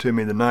had read to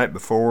me the night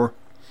before.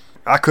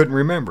 I couldn't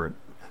remember it.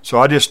 So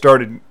I just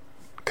started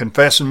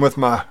confessing with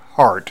my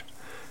heart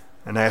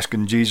and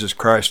asking Jesus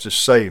Christ to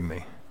save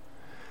me.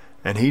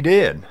 And he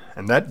did.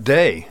 And that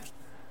day,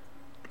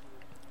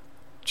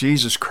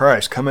 Jesus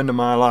Christ come into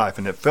my life,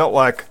 and it felt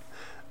like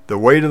the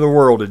weight of the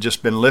world had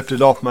just been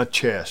lifted off my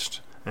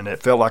chest, and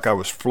it felt like I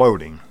was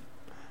floating,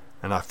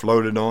 and I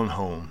floated on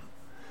home.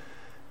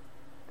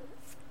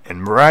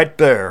 And right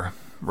there,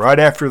 right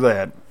after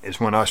that, is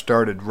when I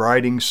started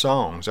writing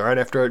songs. Right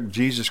after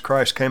Jesus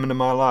Christ came into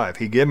my life,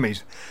 he gave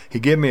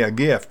me a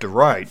gift to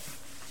write.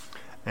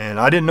 And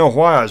I didn't know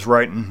why I was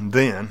writing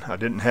then. I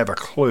didn't have a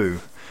clue.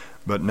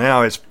 But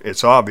now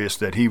it's obvious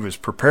that he was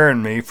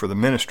preparing me for the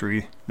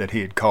ministry that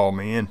he had called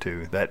me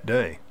into that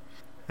day.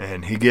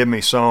 And he gave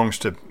me songs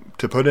to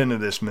put into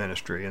this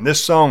ministry. And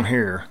this song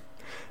here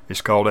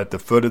is called At the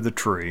Foot of the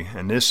Tree.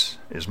 And this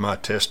is my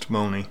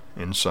testimony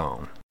in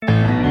song.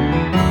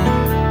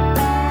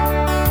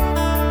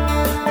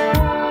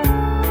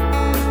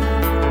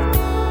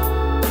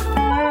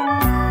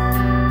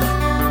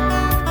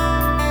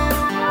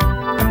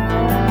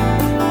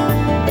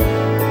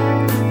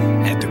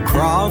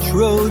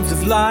 Crossroads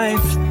of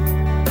life,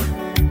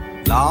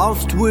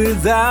 lost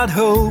without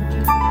hope,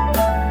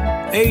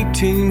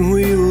 18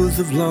 wheels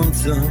of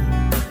lonesome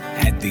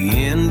at the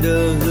end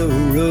of the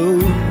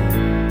road.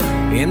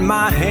 In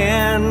my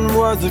hand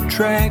was a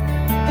tract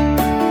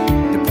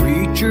the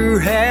preacher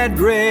had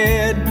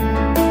read,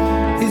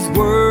 his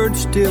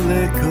words still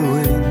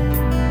echoing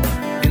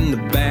in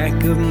the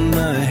back of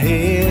my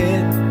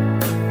head.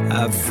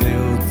 I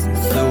felt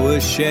so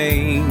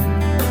ashamed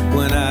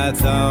when I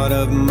thought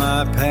of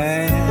my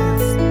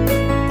past.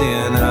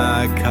 Then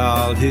I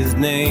called his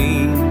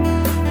name.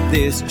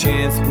 This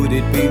chance, would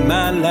it be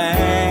my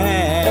last?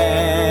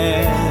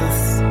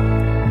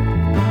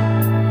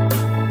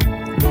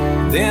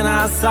 Then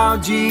I saw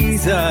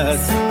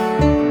Jesus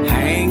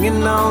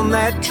hanging on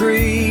that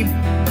tree.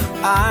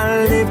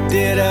 I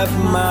lifted up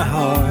my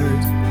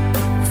heart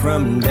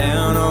from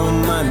down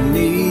on my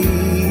knees.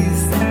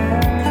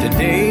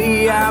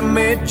 Today I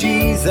met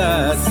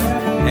Jesus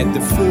at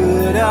the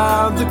foot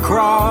of the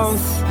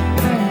cross,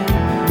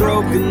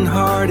 broken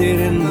hearted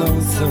and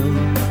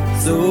lonesome.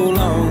 So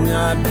long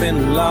I'd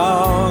been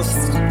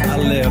lost. I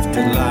left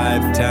a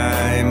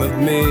lifetime of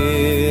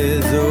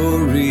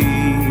misery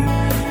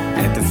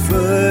at the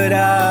foot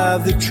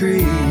of the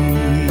tree.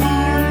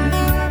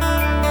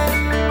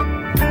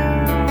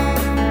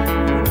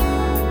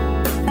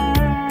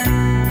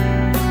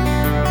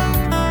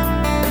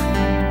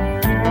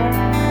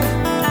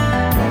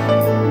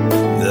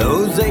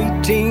 Those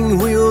 18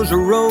 wheels are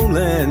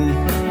rolling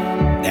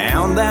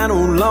down that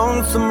old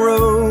lonesome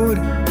road,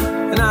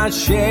 and I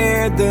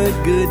shared the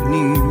good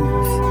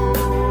news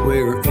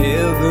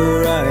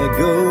wherever I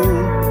go.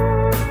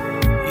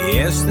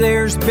 Yes,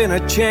 there's been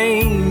a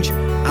change.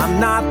 I'm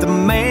not the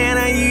man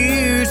I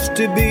used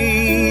to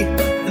be.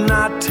 And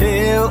I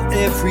tell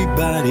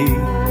everybody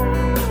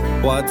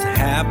what's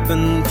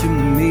happened to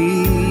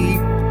me.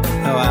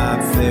 How I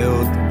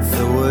felt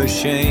so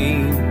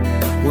ashamed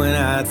when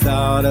I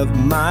thought of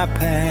my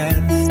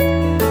past.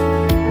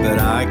 But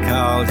I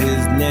called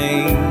his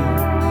name.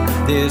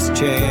 This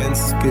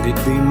chance, could it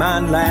be my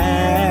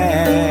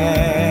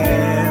last?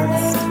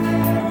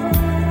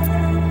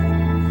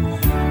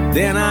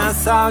 Then I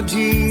saw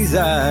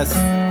Jesus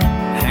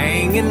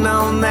hanging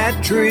on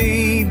that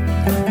tree,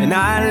 and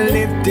I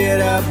lifted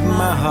up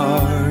my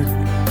heart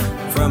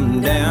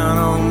from down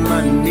on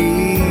my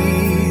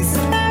knees.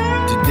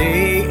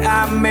 Today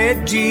I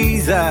met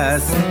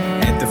Jesus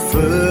at the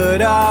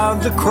foot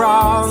of the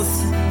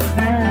cross,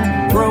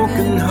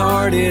 broken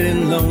hearted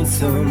and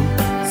lonesome.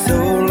 So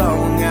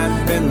long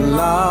I'd been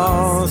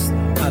lost.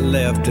 I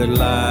left a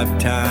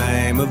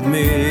lifetime of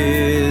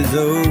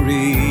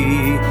misery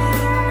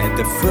at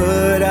the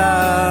foot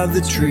of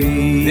the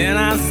tree. Then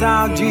I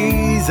saw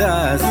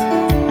Jesus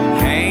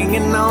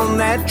hanging on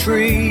that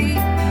tree.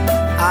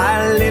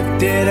 I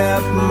lifted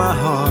up my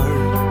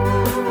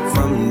heart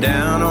from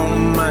down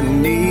on my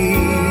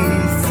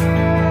knees.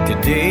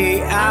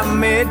 Today I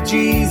met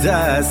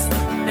Jesus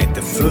at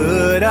the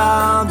foot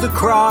of the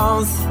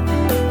cross,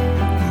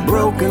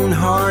 broken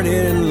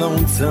hearted and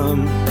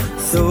lonesome.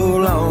 So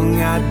long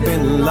I'd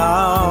been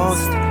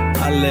lost.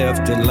 I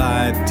left a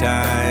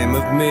lifetime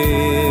of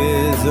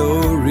misery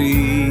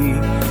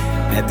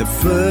at the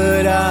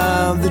foot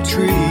of the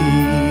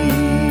tree.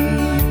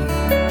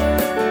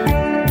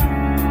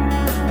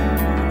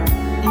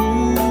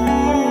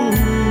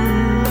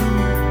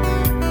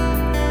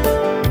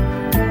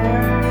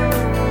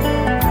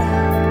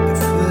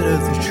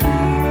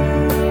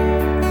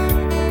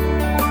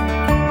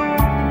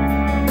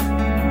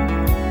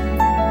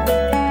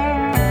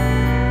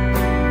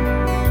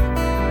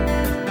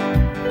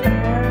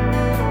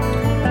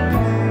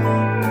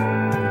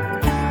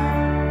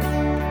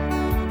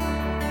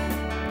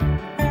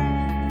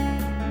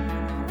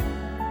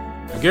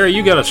 Gary,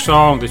 you got a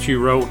song that you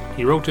wrote.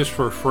 You wrote this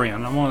for a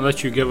friend. I want to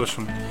let you give us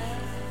some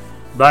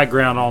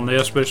background on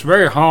this, but it's a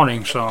very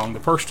haunting song. The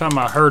first time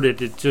I heard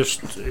it, it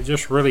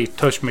just really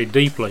touched me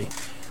deeply.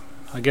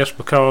 I guess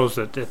because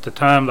at the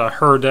time that I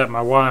heard that,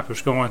 my wife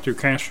was going through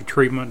cancer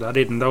treatment. I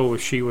didn't know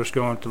if she was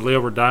going to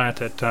live or die at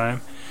that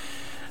time.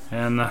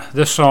 And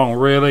this song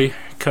really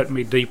cut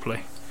me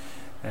deeply.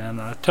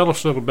 And tell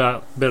us a little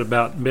bit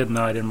about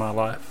Midnight in My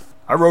Life.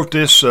 I wrote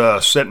this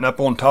sitting up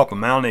on top of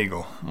Mount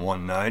Eagle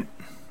one night.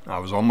 I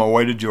was on my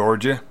way to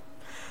Georgia.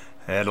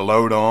 I had a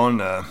load on,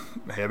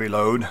 heavy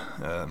load,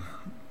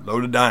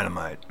 load of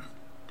dynamite.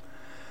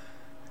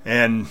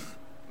 And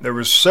there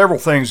was several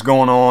things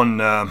going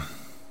on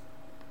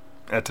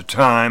at the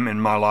time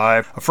in my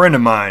life. A friend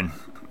of mine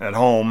at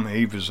home,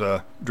 he was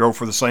drove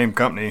for the same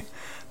company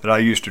that I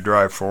used to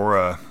drive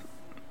for.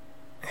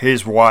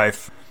 His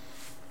wife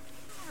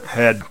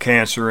had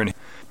cancer, and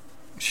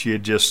she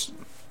had just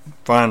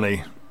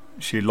finally,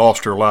 she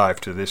lost her life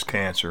to this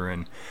cancer,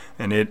 and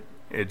it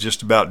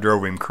just about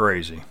drove him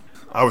crazy.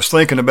 I was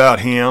thinking about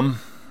him,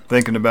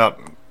 thinking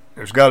about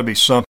there's got to be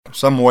some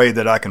way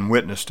that I can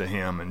witness to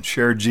him and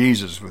share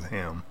Jesus with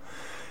him.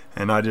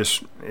 And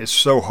it's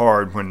so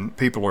hard when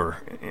people are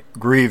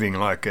grieving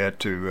like that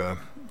to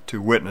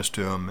witness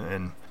to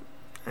him.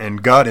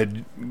 And God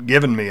had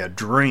given me a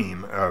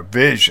dream, a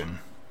vision.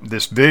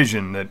 This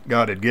vision that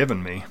God had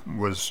given me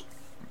was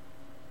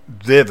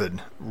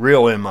vivid,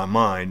 real in my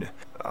mind.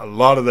 A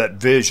lot of that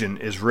vision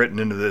is written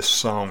into this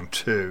song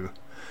too.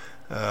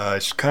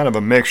 It's kind of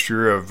a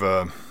mixture of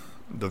the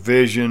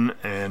vision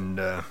and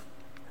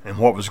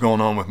what was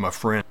going on with my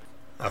friend.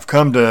 I've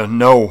come to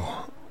know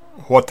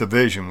what the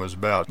vision was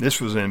about.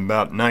 This was in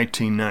about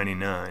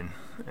 1999,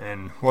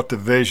 and what the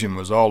vision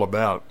was all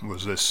about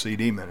was this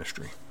CD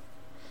ministry.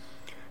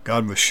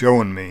 God was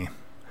showing me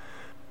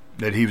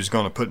that He was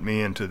going to put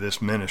me into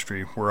this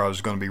ministry where I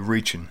was going to be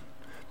reaching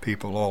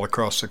people all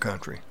across the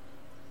country.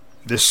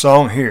 This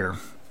song here,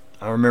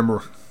 I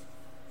remember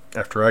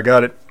after I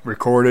got it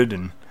recorded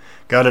and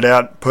got it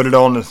out, put it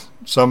on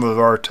some of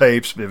our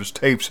tapes. It was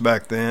tapes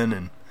back then,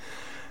 and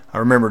I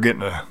remember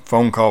getting a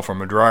phone call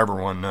from a driver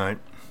one night,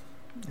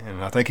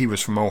 and I think he was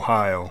from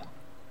Ohio,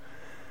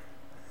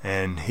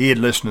 and he had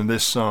listened to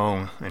this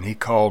song, and he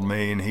called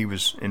me, and he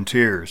was in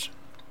tears.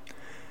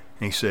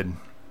 And he said,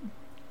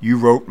 "You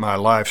wrote my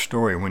life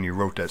story when you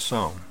wrote that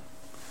song.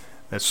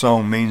 That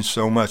song means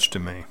so much to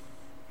me."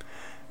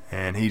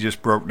 And he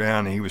just broke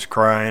down, and he was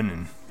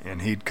crying,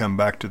 and he'd come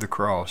back to the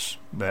cross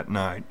that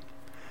night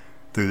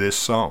through this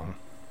song.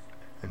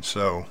 And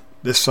so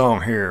this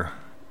song here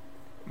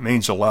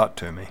means a lot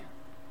to me.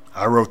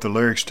 I wrote the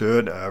lyrics to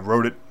it. I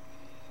wrote it,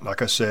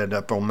 like I said,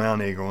 up on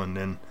Mount Eagle, and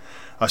then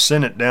I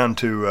sent it down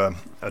to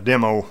a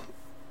demo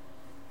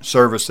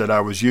service that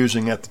I was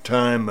using at the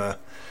time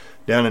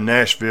down in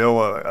Nashville,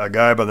 a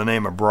guy by the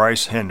name of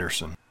Bryce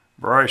Henderson.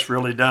 Bryce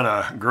really done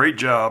a great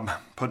job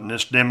putting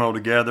this demo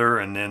together,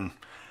 and then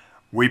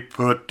We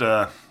put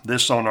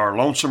this on our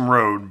Lonesome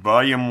Road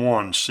Volume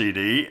 1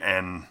 CD,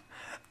 and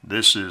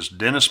this is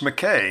Dennis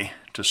McKay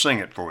to sing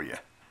it for you.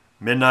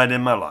 Midnight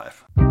in My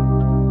Life.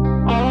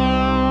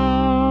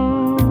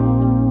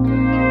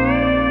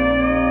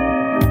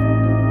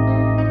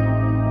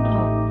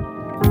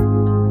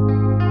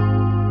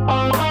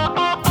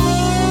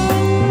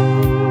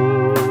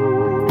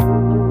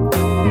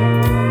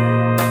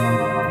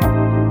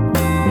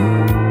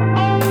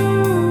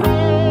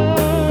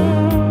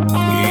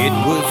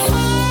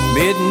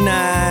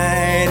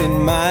 Midnight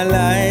in my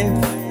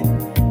life,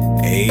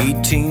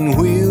 18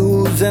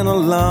 wheels and a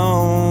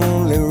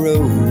lonely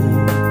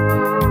road.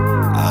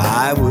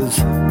 I was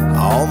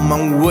on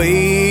my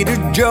way to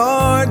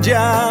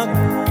Georgia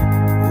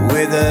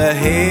with a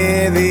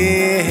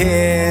heavy,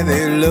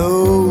 heavy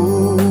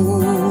load.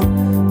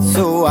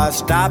 So I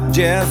stopped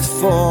just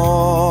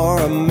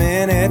for a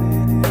minute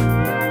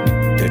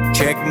to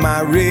check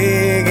my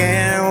rig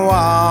and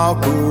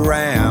walk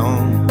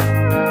around.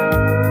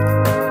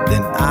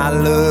 I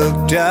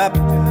looked up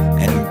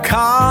and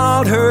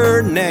called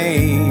her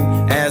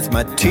name as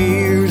my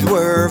tears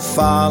were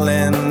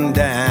falling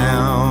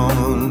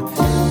down.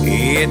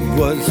 It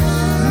was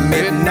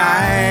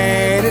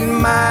midnight in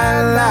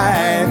my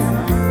life,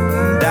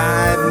 and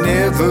I'd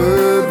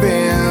never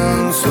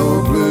been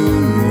so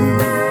blue.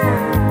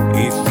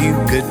 If you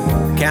could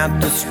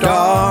count the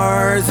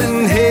stars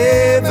in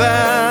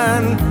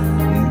heaven,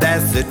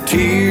 that's the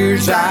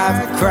tears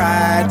I've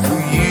cried for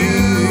you.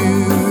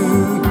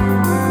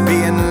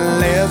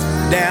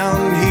 Left down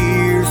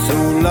here so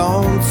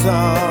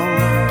lonesome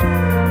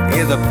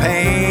is a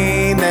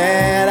pain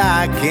that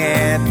I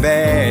can't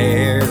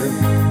bear.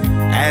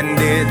 And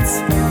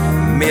it's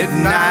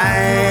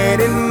midnight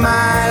in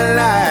my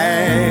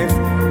life,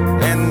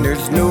 and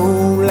there's no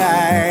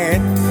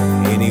light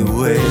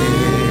anywhere.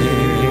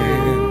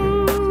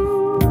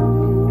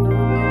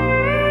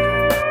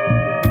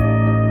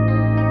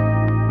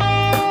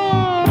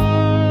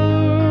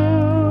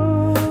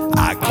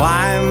 I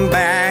climbed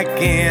back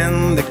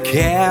in the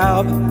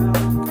cab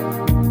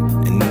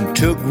and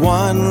took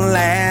one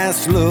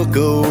last look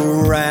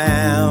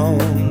around.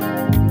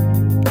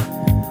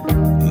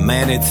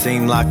 Man, it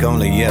seemed like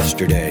only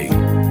yesterday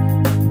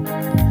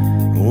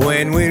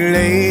when we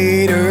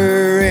laid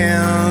her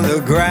in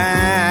the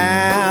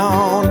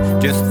ground.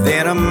 Just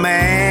then a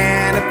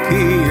man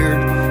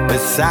appeared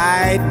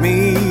beside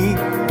me.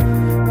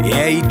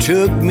 Yeah, he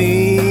took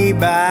me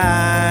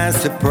by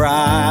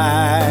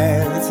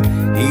surprise.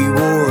 He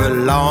wore a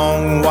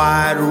long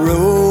white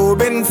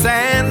robe and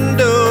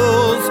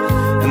sandals,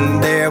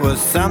 and there was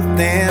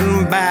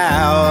something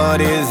about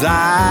his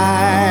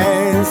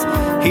eyes.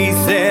 He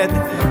said,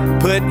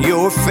 "Put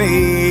your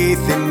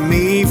faith in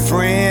me,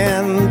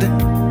 friend,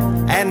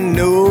 and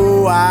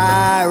know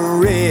I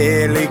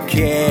really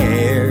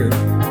care.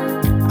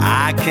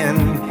 I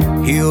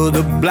can heal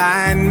the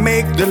blind,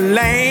 make the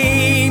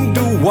lame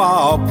to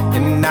walk,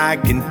 and I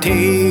can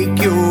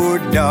take your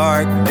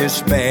dark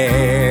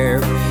despair."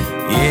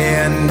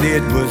 Yeah, and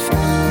it was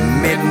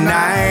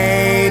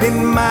midnight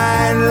in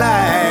my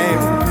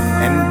life,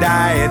 and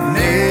I had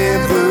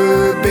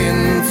never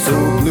been so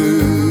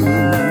blue.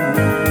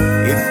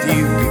 If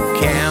you could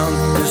count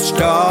the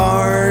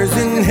stars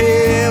in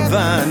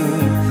heaven,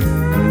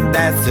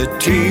 that's the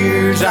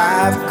tears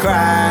I've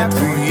cried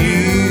for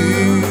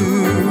you.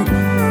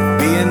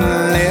 Being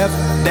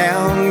left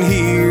down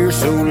here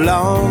so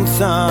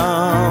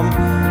lonesome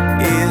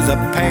is a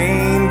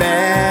pain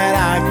that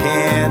I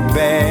can't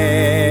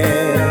bear.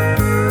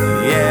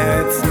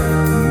 Yeah, it's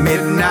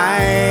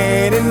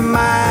midnight in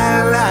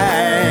my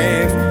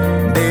life,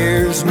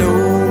 there's no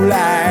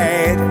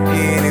light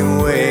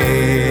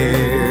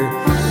anywhere.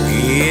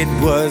 It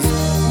was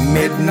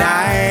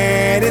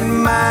midnight in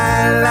my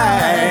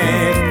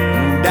life,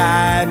 and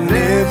I'd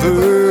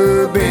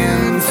never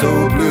been so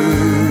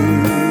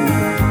blue.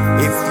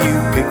 If you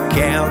could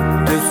count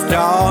the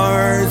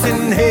stars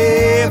in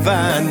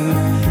heaven,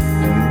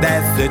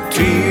 that's the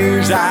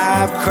tears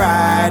I've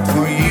cried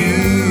for you.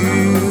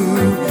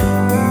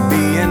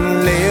 Being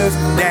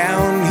left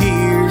down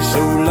here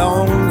so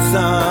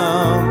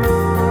lonesome,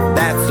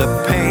 that's a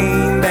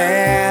pain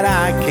that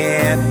I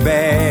can't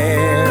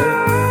bear.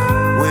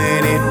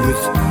 When it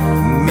was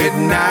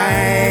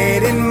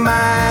midnight in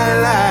my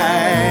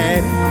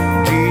life,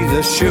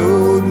 Jesus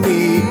showed me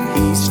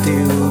he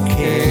still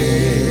cares.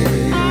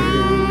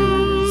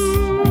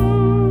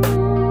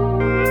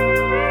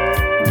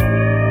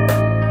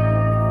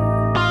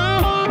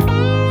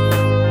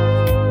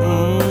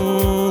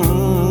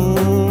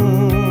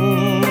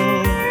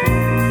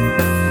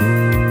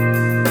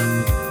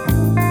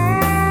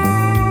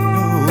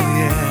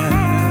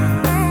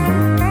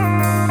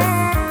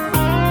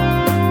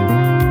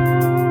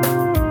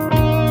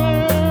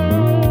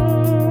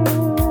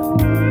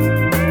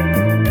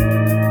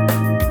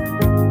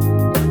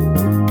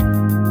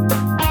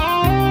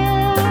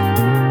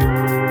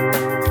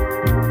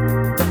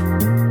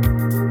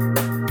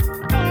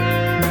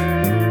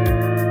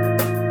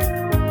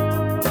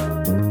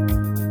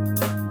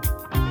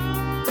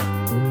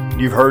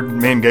 you've heard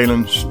me and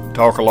Gaylon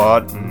talk a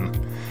lot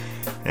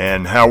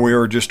and how we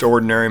are just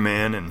ordinary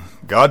men, and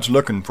God's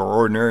looking for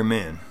ordinary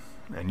men,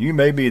 and you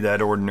may be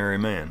that ordinary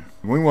man.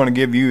 We want to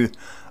give you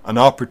an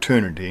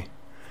opportunity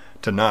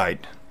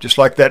tonight, just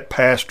like that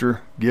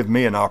pastor gave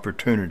me an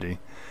opportunity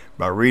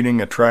by reading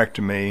a tract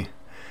to me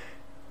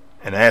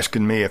and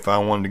asking me if I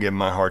wanted to give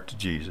my heart to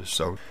Jesus.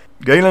 So,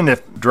 Gaylon, if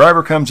a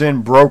driver comes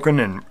in broken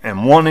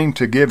and wanting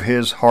to give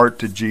his heart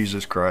to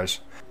Jesus Christ,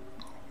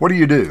 what do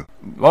you do?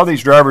 A lot of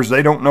these drivers,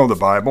 they don't know the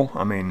Bible.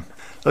 I mean,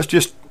 let's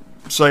just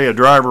say a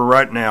driver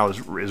right now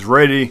is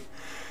ready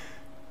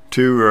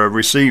to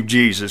receive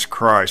Jesus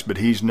Christ, but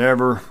he's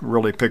never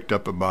really picked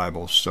up a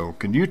Bible. So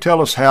can you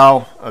tell us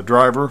how a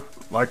driver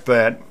like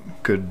that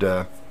could,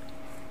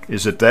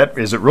 is it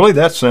really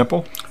that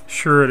simple?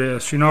 Sure it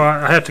is. You know,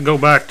 I had to go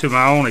back to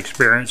my own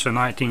experience in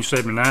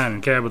 1979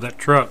 in the cab of that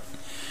truck.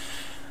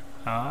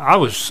 I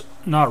was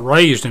not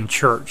raised in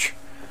church.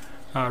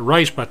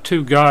 Raised by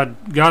two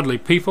godly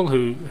people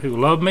who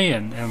loved me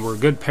and were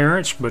good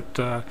parents,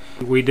 but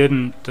we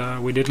didn't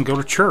go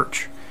to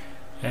church.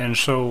 And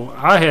so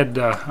I had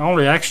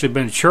only actually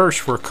been to church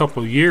for a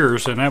couple of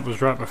years, and that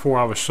was right before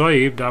I was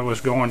saved. I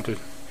was going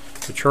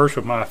to church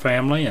with my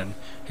family and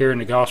hearing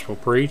the gospel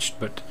preached,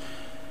 but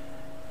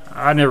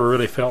I never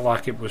really felt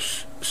like it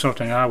was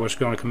something I was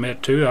going to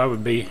commit to. I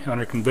would be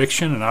under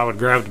conviction, and I would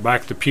grab the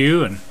back of the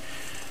pew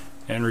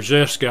and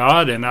resist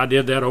God, and I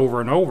did that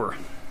over and over.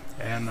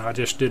 And I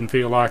just didn't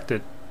feel like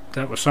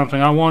that was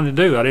something I wanted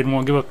to do. I didn't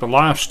want to give up the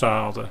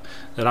lifestyle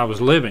that I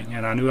was living,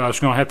 and I knew I was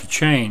going to have to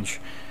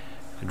change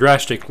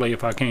drastically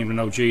if I came to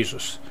know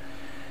Jesus.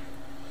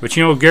 But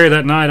you know, Gary,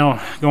 that night on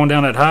going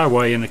down that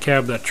highway in the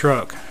cab of that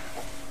truck,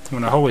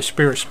 when the Holy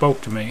Spirit spoke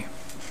to me,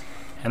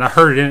 and I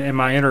heard it in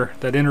my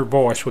inner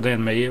voice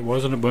within me. It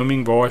wasn't a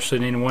booming voice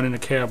that anyone in the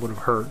cab would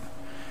have heard,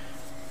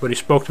 but he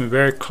spoke to me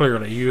very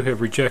clearly. You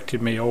have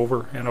rejected me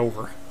over and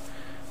over.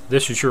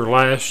 This is your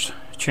last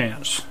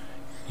chance.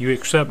 You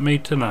accept me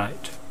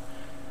tonight,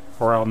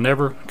 or I'll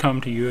never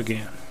come to you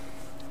again.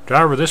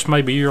 Driver, this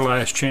may be your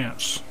last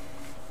chance.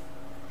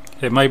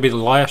 It may be the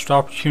last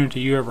opportunity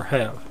you ever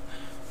have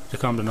to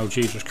come to know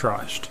Jesus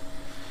Christ.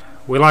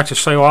 We like to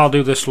say, well, I'll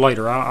do this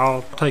later.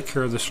 I'll take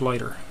care of this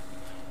later.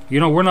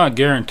 You know, we're not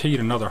guaranteed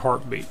another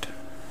heartbeat.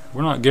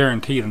 We're not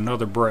guaranteed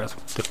another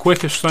breath. The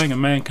quickest thing a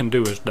man can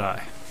do is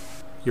die.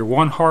 You're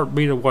one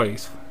heartbeat away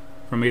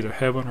from either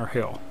heaven or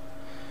hell.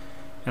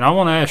 And I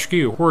want to ask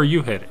you, where are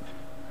you headed?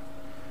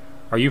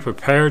 Are you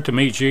prepared to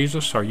meet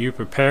Jesus? Are you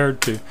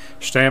prepared to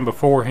stand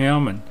before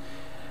him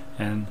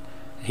and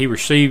he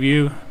receive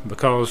you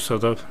because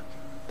of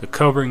the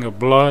covering of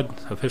blood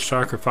of his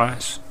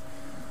sacrifice?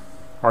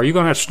 Are you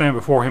going to have to stand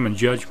before him in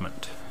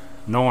judgment,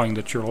 knowing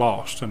that you're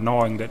lost and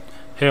knowing that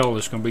hell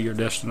is going to be your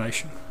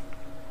destination?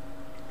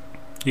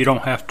 You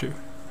don't have to.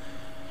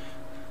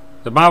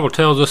 The Bible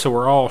tells us that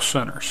we're all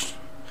sinners.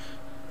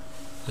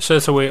 It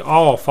says that we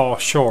all fall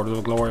short of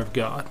the glory of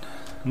God.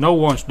 No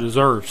one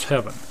deserves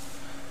heaven.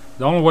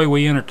 The only way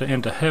we enter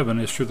into heaven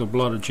is through the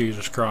blood of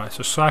Jesus Christ,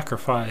 the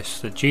sacrifice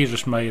that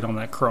Jesus made on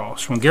that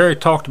cross. When Gary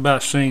talked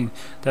about seeing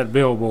that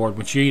billboard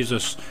with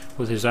Jesus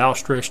with his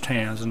outstretched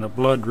hands and the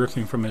blood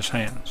dripping from his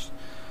hands,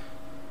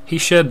 he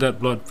shed that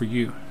blood for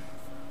you.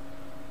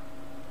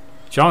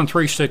 John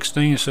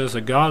 3:16 says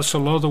that God so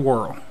loved the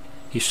world,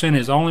 he sent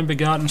his only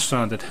begotten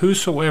Son, that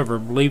whosoever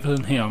believeth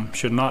in him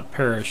should not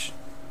perish,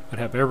 but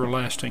have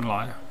everlasting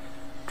life.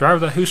 Driver,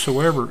 that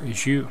whosoever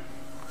is you.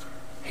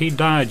 He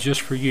died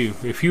just for you.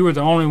 If you were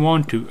the only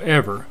one to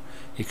ever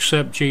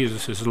accept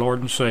Jesus as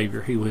Lord and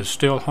Savior, he was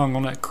still hung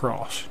on that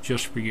cross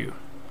just for you.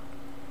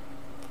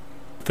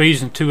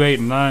 Ephesians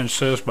 2:8-9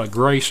 says, by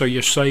grace are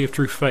you saved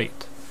through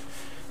faith.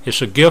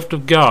 It's a gift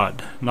of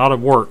God, not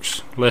of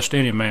works, lest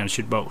any man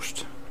should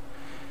boast.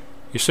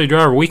 You see,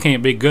 driver, we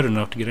can't be good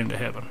enough to get into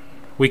heaven.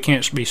 We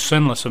can't be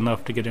sinless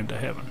enough to get into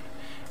heaven.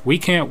 We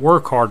can't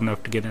work hard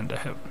enough to get into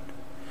heaven.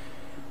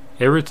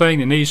 Everything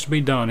that needs to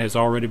be done has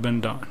already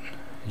been done.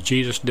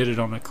 Jesus did it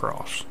on the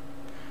cross.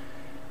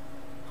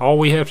 All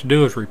we have to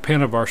do is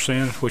repent of our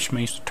sins, which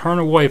means to turn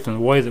away from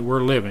the way that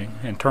we're living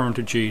and turn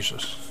to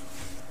Jesus.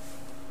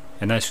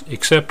 And that's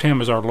accept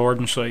him as our Lord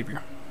and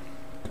Savior.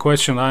 The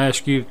question I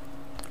ask you,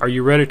 are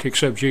you ready to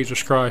accept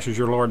Jesus Christ as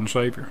your Lord and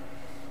Savior?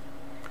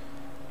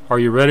 Are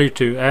you ready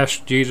to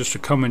ask Jesus to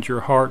come into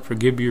your heart,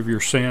 forgive you of your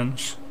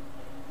sins?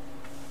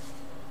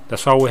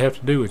 That's all we have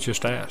to do is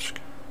just ask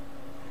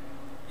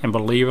and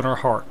believe in our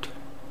heart.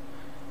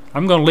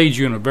 I'm going to lead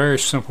you in a very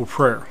simple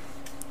prayer,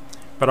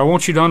 but I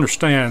want you to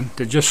understand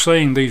that just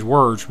saying these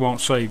words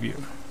won't save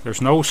you. There's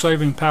no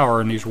saving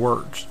power in these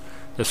words.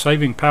 The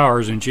saving power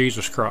is in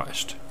Jesus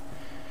Christ.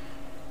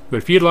 But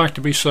if you'd like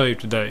to be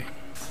saved today,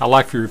 I'd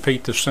like for you to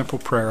repeat this simple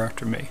prayer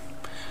after me.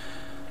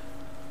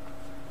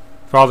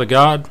 Father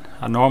God,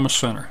 I know I'm a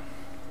sinner,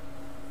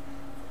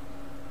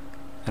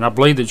 and I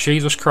believe that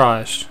Jesus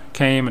Christ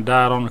came and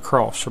died on the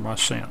cross for my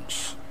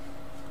sins.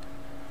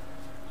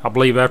 I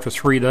believe after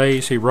 3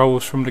 days he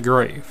rose from the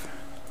grave.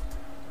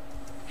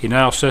 He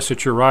now sits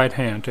at your right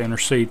hand to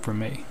intercede for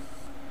me.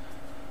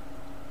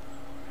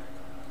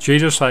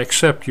 Jesus, I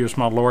accept you as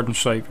my Lord and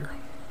Savior.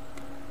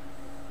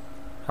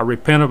 I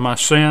repent of my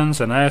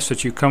sins and ask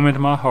that you come into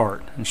my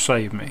heart and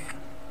save me.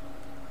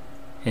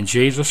 In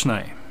Jesus'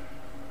 name,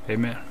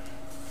 amen.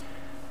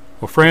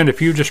 Well, friend,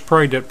 if you just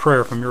prayed that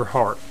prayer from your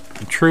heart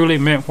and truly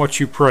meant what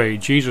you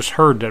prayed, Jesus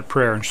heard that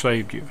prayer and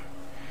saved you.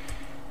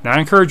 Now, I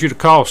encourage you to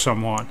call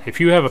someone.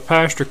 If you have a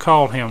pastor,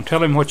 call him.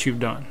 Tell him what you've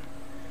done.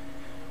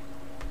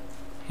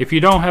 If you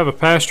don't have a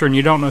pastor and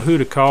you don't know who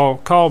to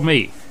call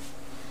me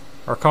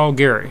or call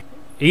Gary.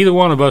 Either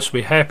one of us will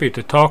be happy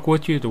to talk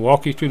with you, to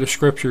walk you through the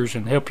Scriptures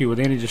and help you with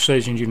any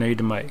decisions you need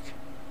to make.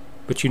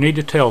 But you need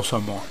to tell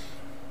someone.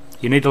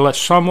 You need to let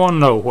someone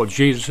know what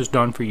Jesus has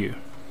done for you.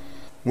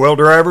 Well,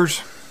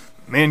 drivers,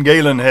 me and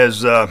Gaylon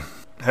has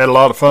had a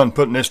lot of fun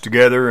putting this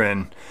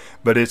together,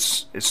 but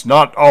it's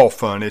not all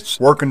fun. It's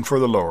working for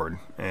the Lord,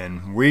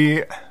 and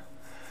we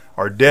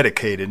are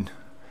dedicated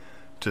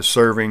to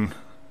serving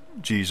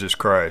Jesus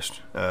Christ.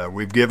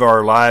 We've given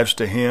our lives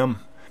to Him.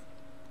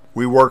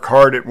 We work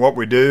hard at what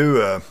we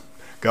do.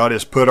 God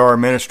has put our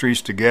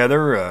ministries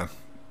together.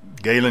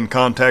 Gaylon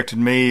contacted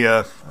me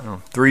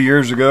 3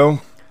 years ago,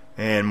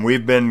 and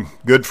we've been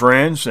good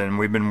friends, and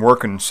we've been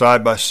working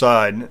side by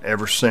side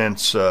ever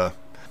since.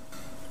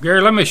 Gary,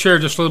 let me share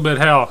just a little bit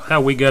how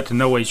we got to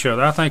know each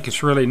other. I think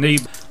it's really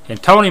neat. And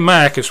Tony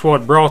Mack is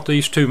what brought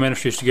these two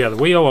ministries together.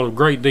 We owe a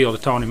great deal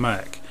to Tony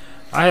Mack.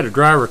 I had a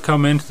driver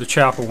come into the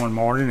chapel one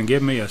morning and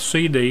give me a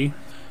CD,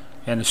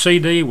 and the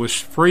CD was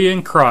Free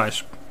in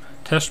Christ,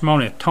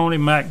 testimony of Tony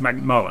Mack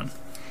McMullen.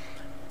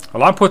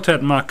 Well, I put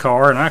that in my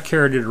car, and I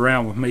carried it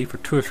around with me for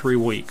 2 or 3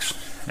 weeks.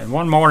 And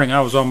one morning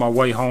I was on my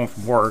way home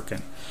from work,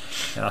 and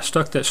I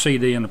stuck that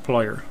CD in the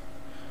player.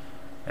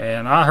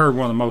 And I heard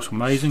one of the most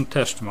amazing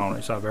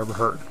testimonies I've ever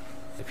heard.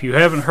 If you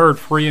haven't heard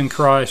Free in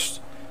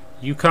Christ,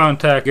 you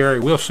contact Gary.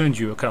 We'll send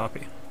you a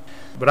copy.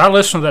 But I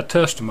listened to that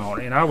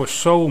testimony, and I was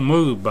so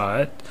moved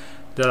by it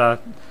that I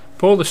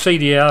pulled the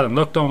CD out and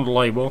looked on the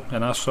label,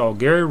 and I saw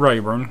Gary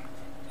Rayburn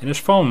and his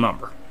phone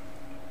number.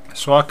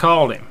 So I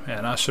called him,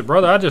 and I said,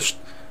 "Brother, I just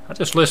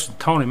listened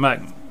to Tony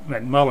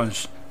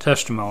McMullen's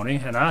testimony,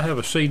 and I have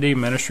a CD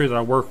ministry that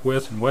I work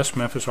with in West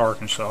Memphis,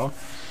 Arkansas,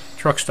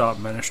 truck stop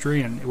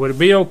ministry, and would it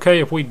be okay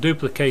if we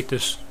duplicate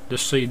this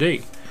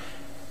CD?"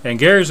 And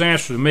Gary's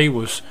answer to me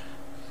was,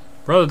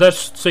 "Brother, that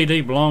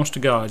CD belongs to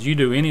God. You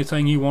do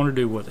anything you want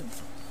to do with it."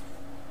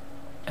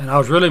 And I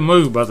was really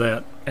moved by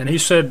that. And he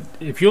said,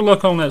 "If you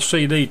look on that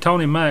CD,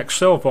 Tony Mack's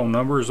cell phone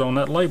number is on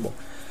that label.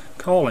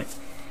 Call him."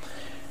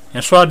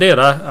 And so I did.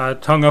 I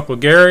hung up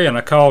with Gary, and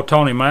I called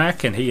Tony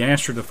Mack, and he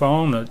answered the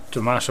phone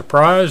to my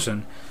surprise.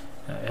 And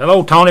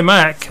 "Hello, Tony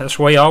Mack." That's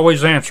the way he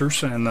always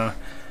answers. And I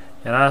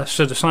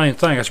said the same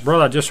thing. I said,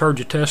 "Brother, I just heard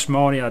your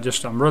testimony.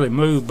 I'm really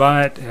moved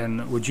by it.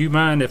 And would you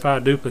mind if I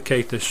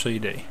duplicate this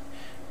CD?"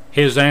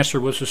 His answer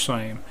was the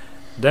same.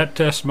 "That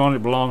testimony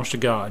belongs to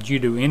God. You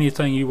do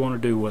anything you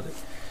want to do with it."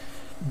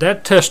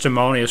 That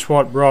testimony is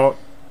what brought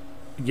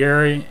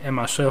Gary and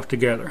myself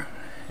together.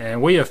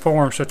 And we have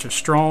formed such a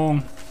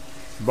strong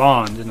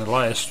bond in the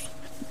last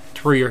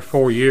 3 or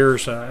 4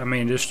 years. I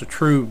mean, just a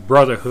true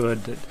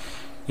brotherhood. That,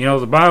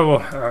 the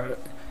Bible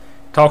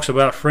talks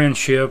about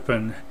friendship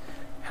and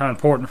how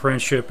important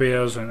friendship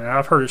is. And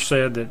I've heard it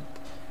said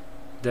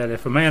that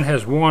if a man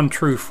has one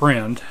true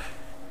friend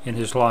in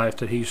his life,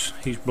 that he's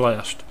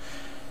blessed.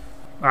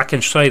 I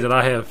can say that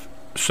I have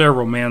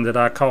several men that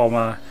I call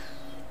my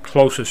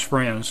closest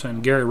friends,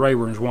 and Gary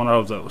Rayburn is one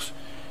of those,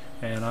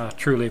 and I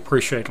truly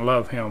appreciate and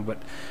love him. But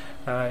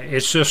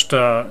it's just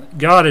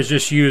God is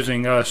just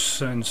using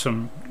us in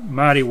some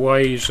mighty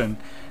ways, and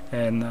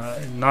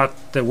not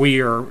that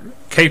we are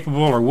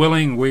capable or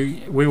willing.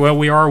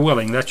 We are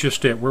willing. That's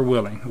just it. We're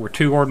willing. We're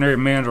two ordinary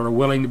men that are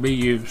willing to be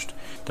used.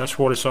 That's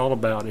what it's all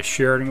about, is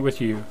sharing it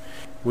with you.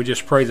 We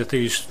just pray that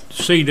these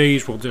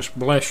CDs will just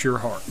bless your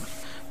heart.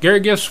 Gary,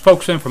 gives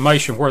folks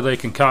information where they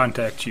can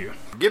contact you.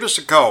 Give us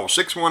a call,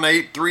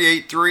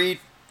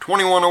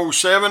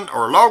 618-383-2107,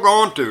 or log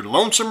on to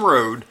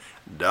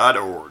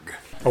lonesomeroad.org.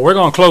 Well, we're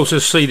going to close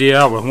this CD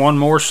out with one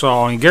more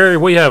song. Gary,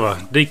 we have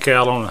a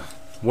decal on the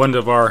window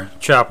of our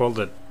chapel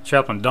that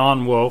Chaplain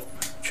Don Wolf,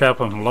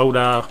 chaplain from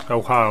Lodi,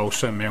 Ohio,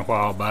 sent me a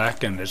while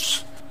back, and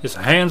it's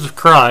the hands of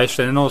Christ,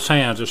 and in those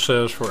hands it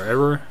says,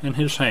 "Forever in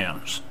His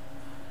hands."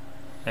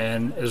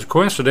 And as a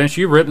coincidence,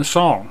 you've written a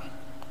song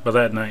by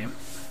that name.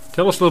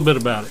 Tell us a little bit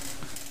about it.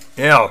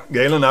 Yeah,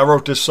 Gaylon, I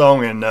wrote this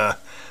song in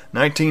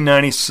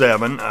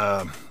 1997.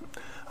 I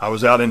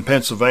was out in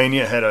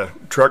Pennsylvania, had a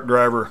truck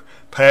driver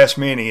pass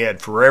me, and he had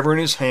 "Forever in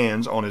His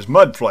Hands" on his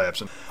mud flaps.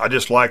 And I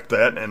just liked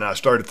that, and I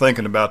started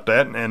thinking about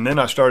that, and then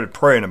I started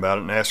praying about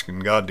it and asking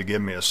God to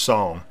give me a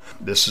song.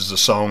 This is the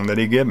song that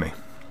He gave me.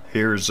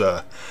 Here's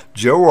Joe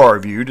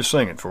Arview to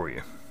sing it for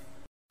you.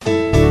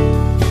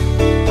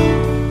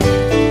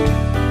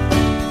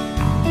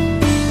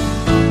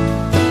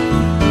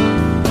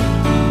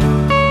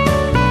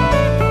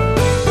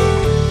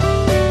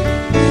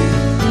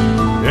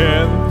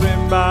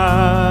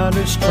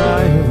 Everybody's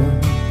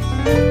trying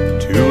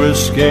to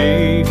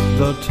escape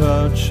the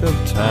touch of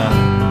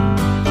time.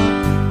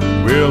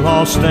 we'll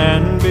all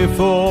stand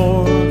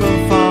before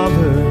the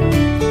Father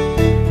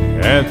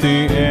at the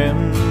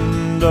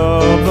end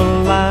of the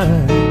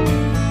line.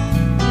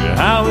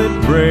 How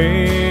it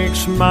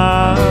breaks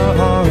my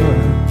heart,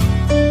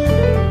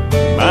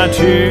 my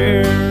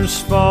tears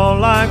fall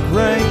like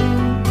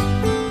rain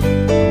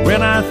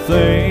when I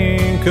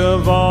think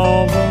of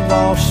all the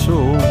lost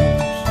souls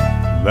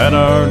that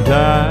are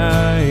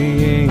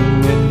dying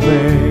in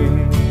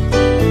vain.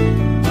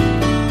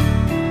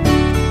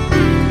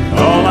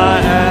 All I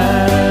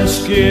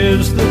ask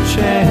is the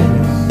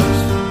chance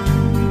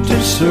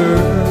to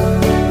serve.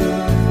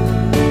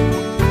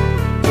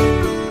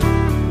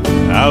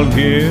 I'll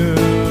give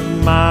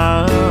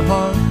my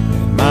heart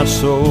and my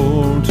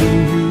soul to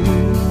you.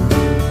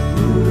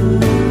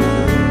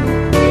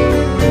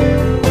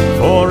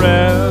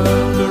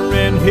 Forever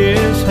in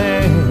His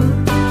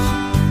hands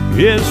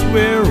is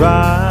where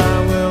I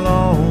will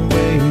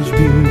always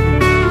be,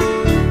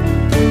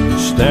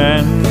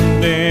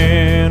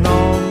 standing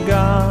on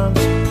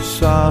God's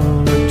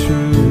solid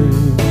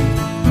truth.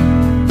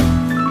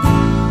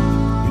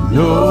 You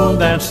know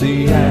that's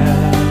the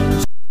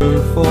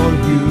answer for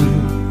you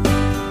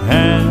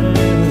and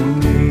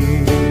me.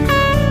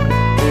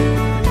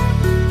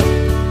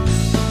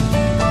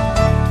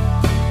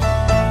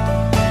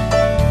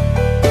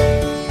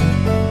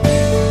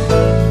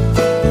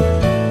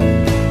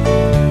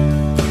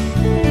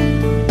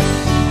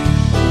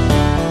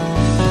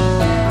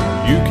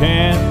 You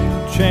can't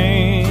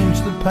change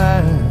the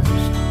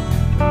past,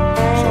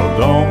 so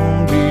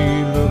don't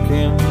be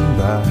looking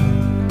back.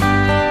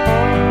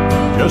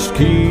 Just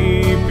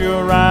keep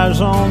your eyes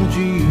on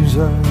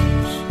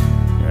Jesus,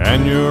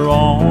 and you're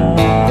on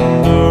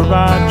the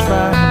right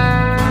track.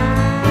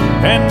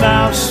 And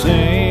I'll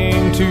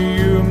sing to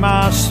you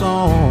my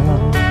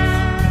songs.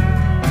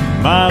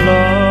 My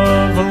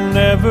love will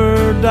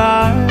never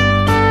die.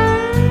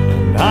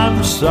 And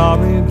I'm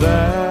sorry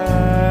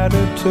that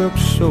it took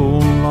so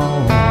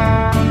long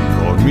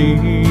for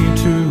me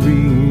to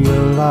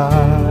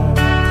realize.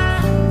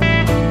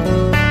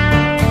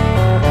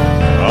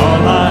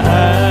 All I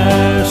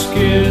ask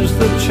is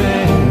the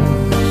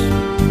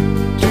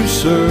chance to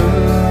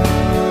serve.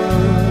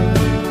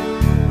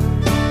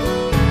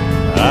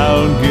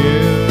 I'll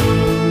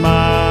give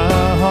my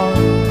heart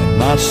and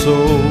my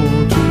soul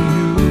to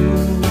you.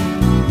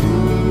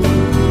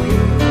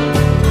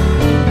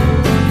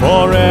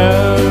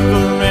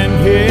 Forever in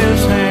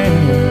His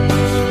hands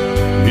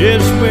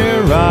is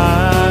where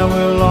I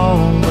will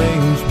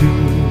always be,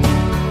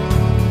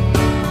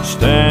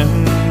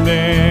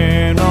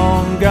 standing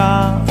on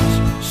God's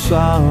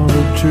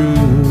solid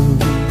truth.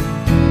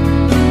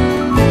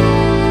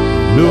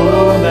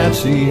 No,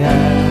 that's the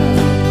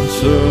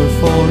answer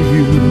for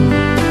you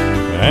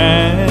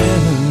and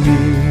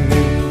me.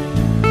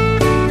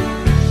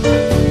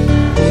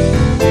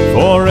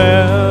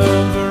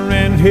 Forever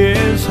in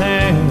His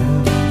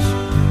hands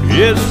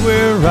is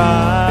where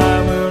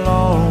I will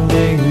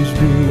always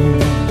be,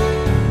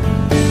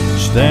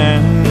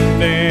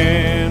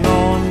 standing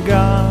on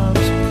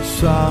God's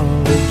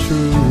solid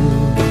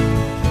truth.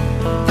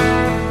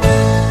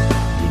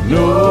 You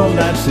know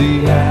that's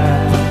the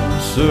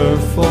answer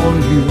for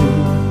you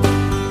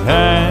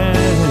and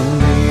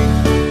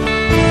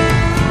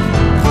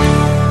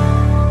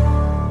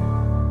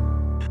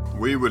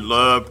we would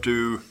love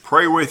to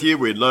pray with you.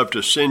 We'd love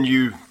to send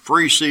you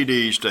free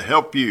CDs to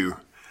help you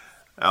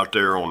out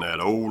there on that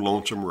old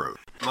lonesome road.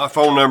 My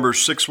phone number is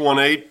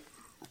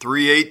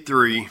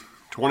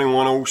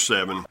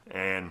 618-383-2107.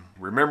 And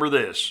remember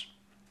this,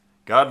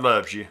 God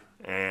loves you,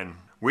 and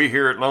we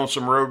here at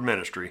Lonesome Road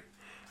Ministry,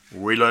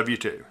 we love you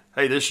too.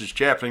 Hey, this is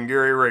Chaplain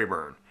Gary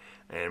Rayburn,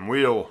 and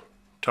we'll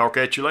talk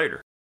at you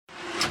later.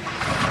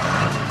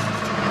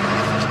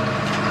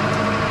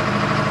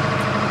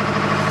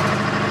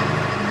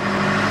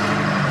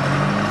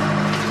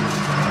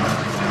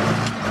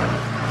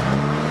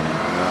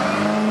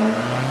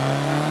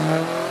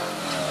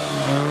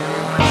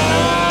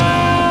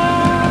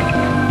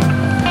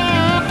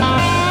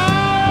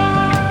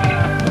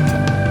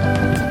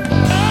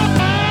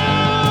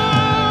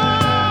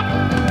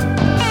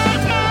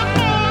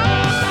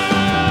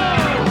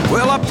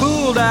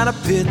 Out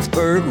of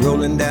Pittsburgh,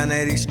 rolling down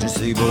that eastern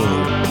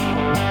seaboard.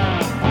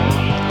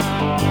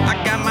 I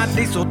got my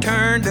diesel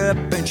turned up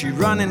and she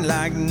running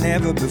like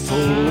never before.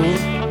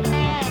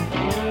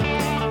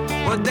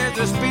 Well, there's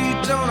a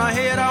speed zone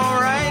ahead,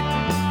 alright,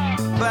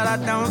 but I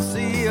don't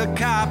see a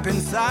cop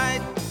in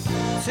sight.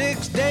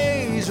 6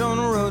 days on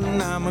the road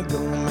and I'm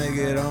gonna make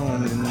it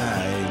home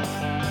tonight.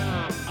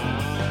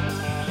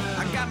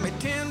 I got me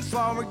 10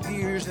 forward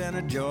gears and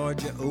a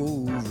Georgia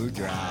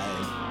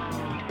overdrive.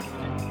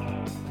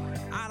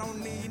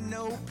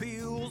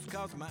 Pills,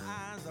 cause my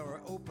eyes are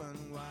open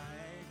wide.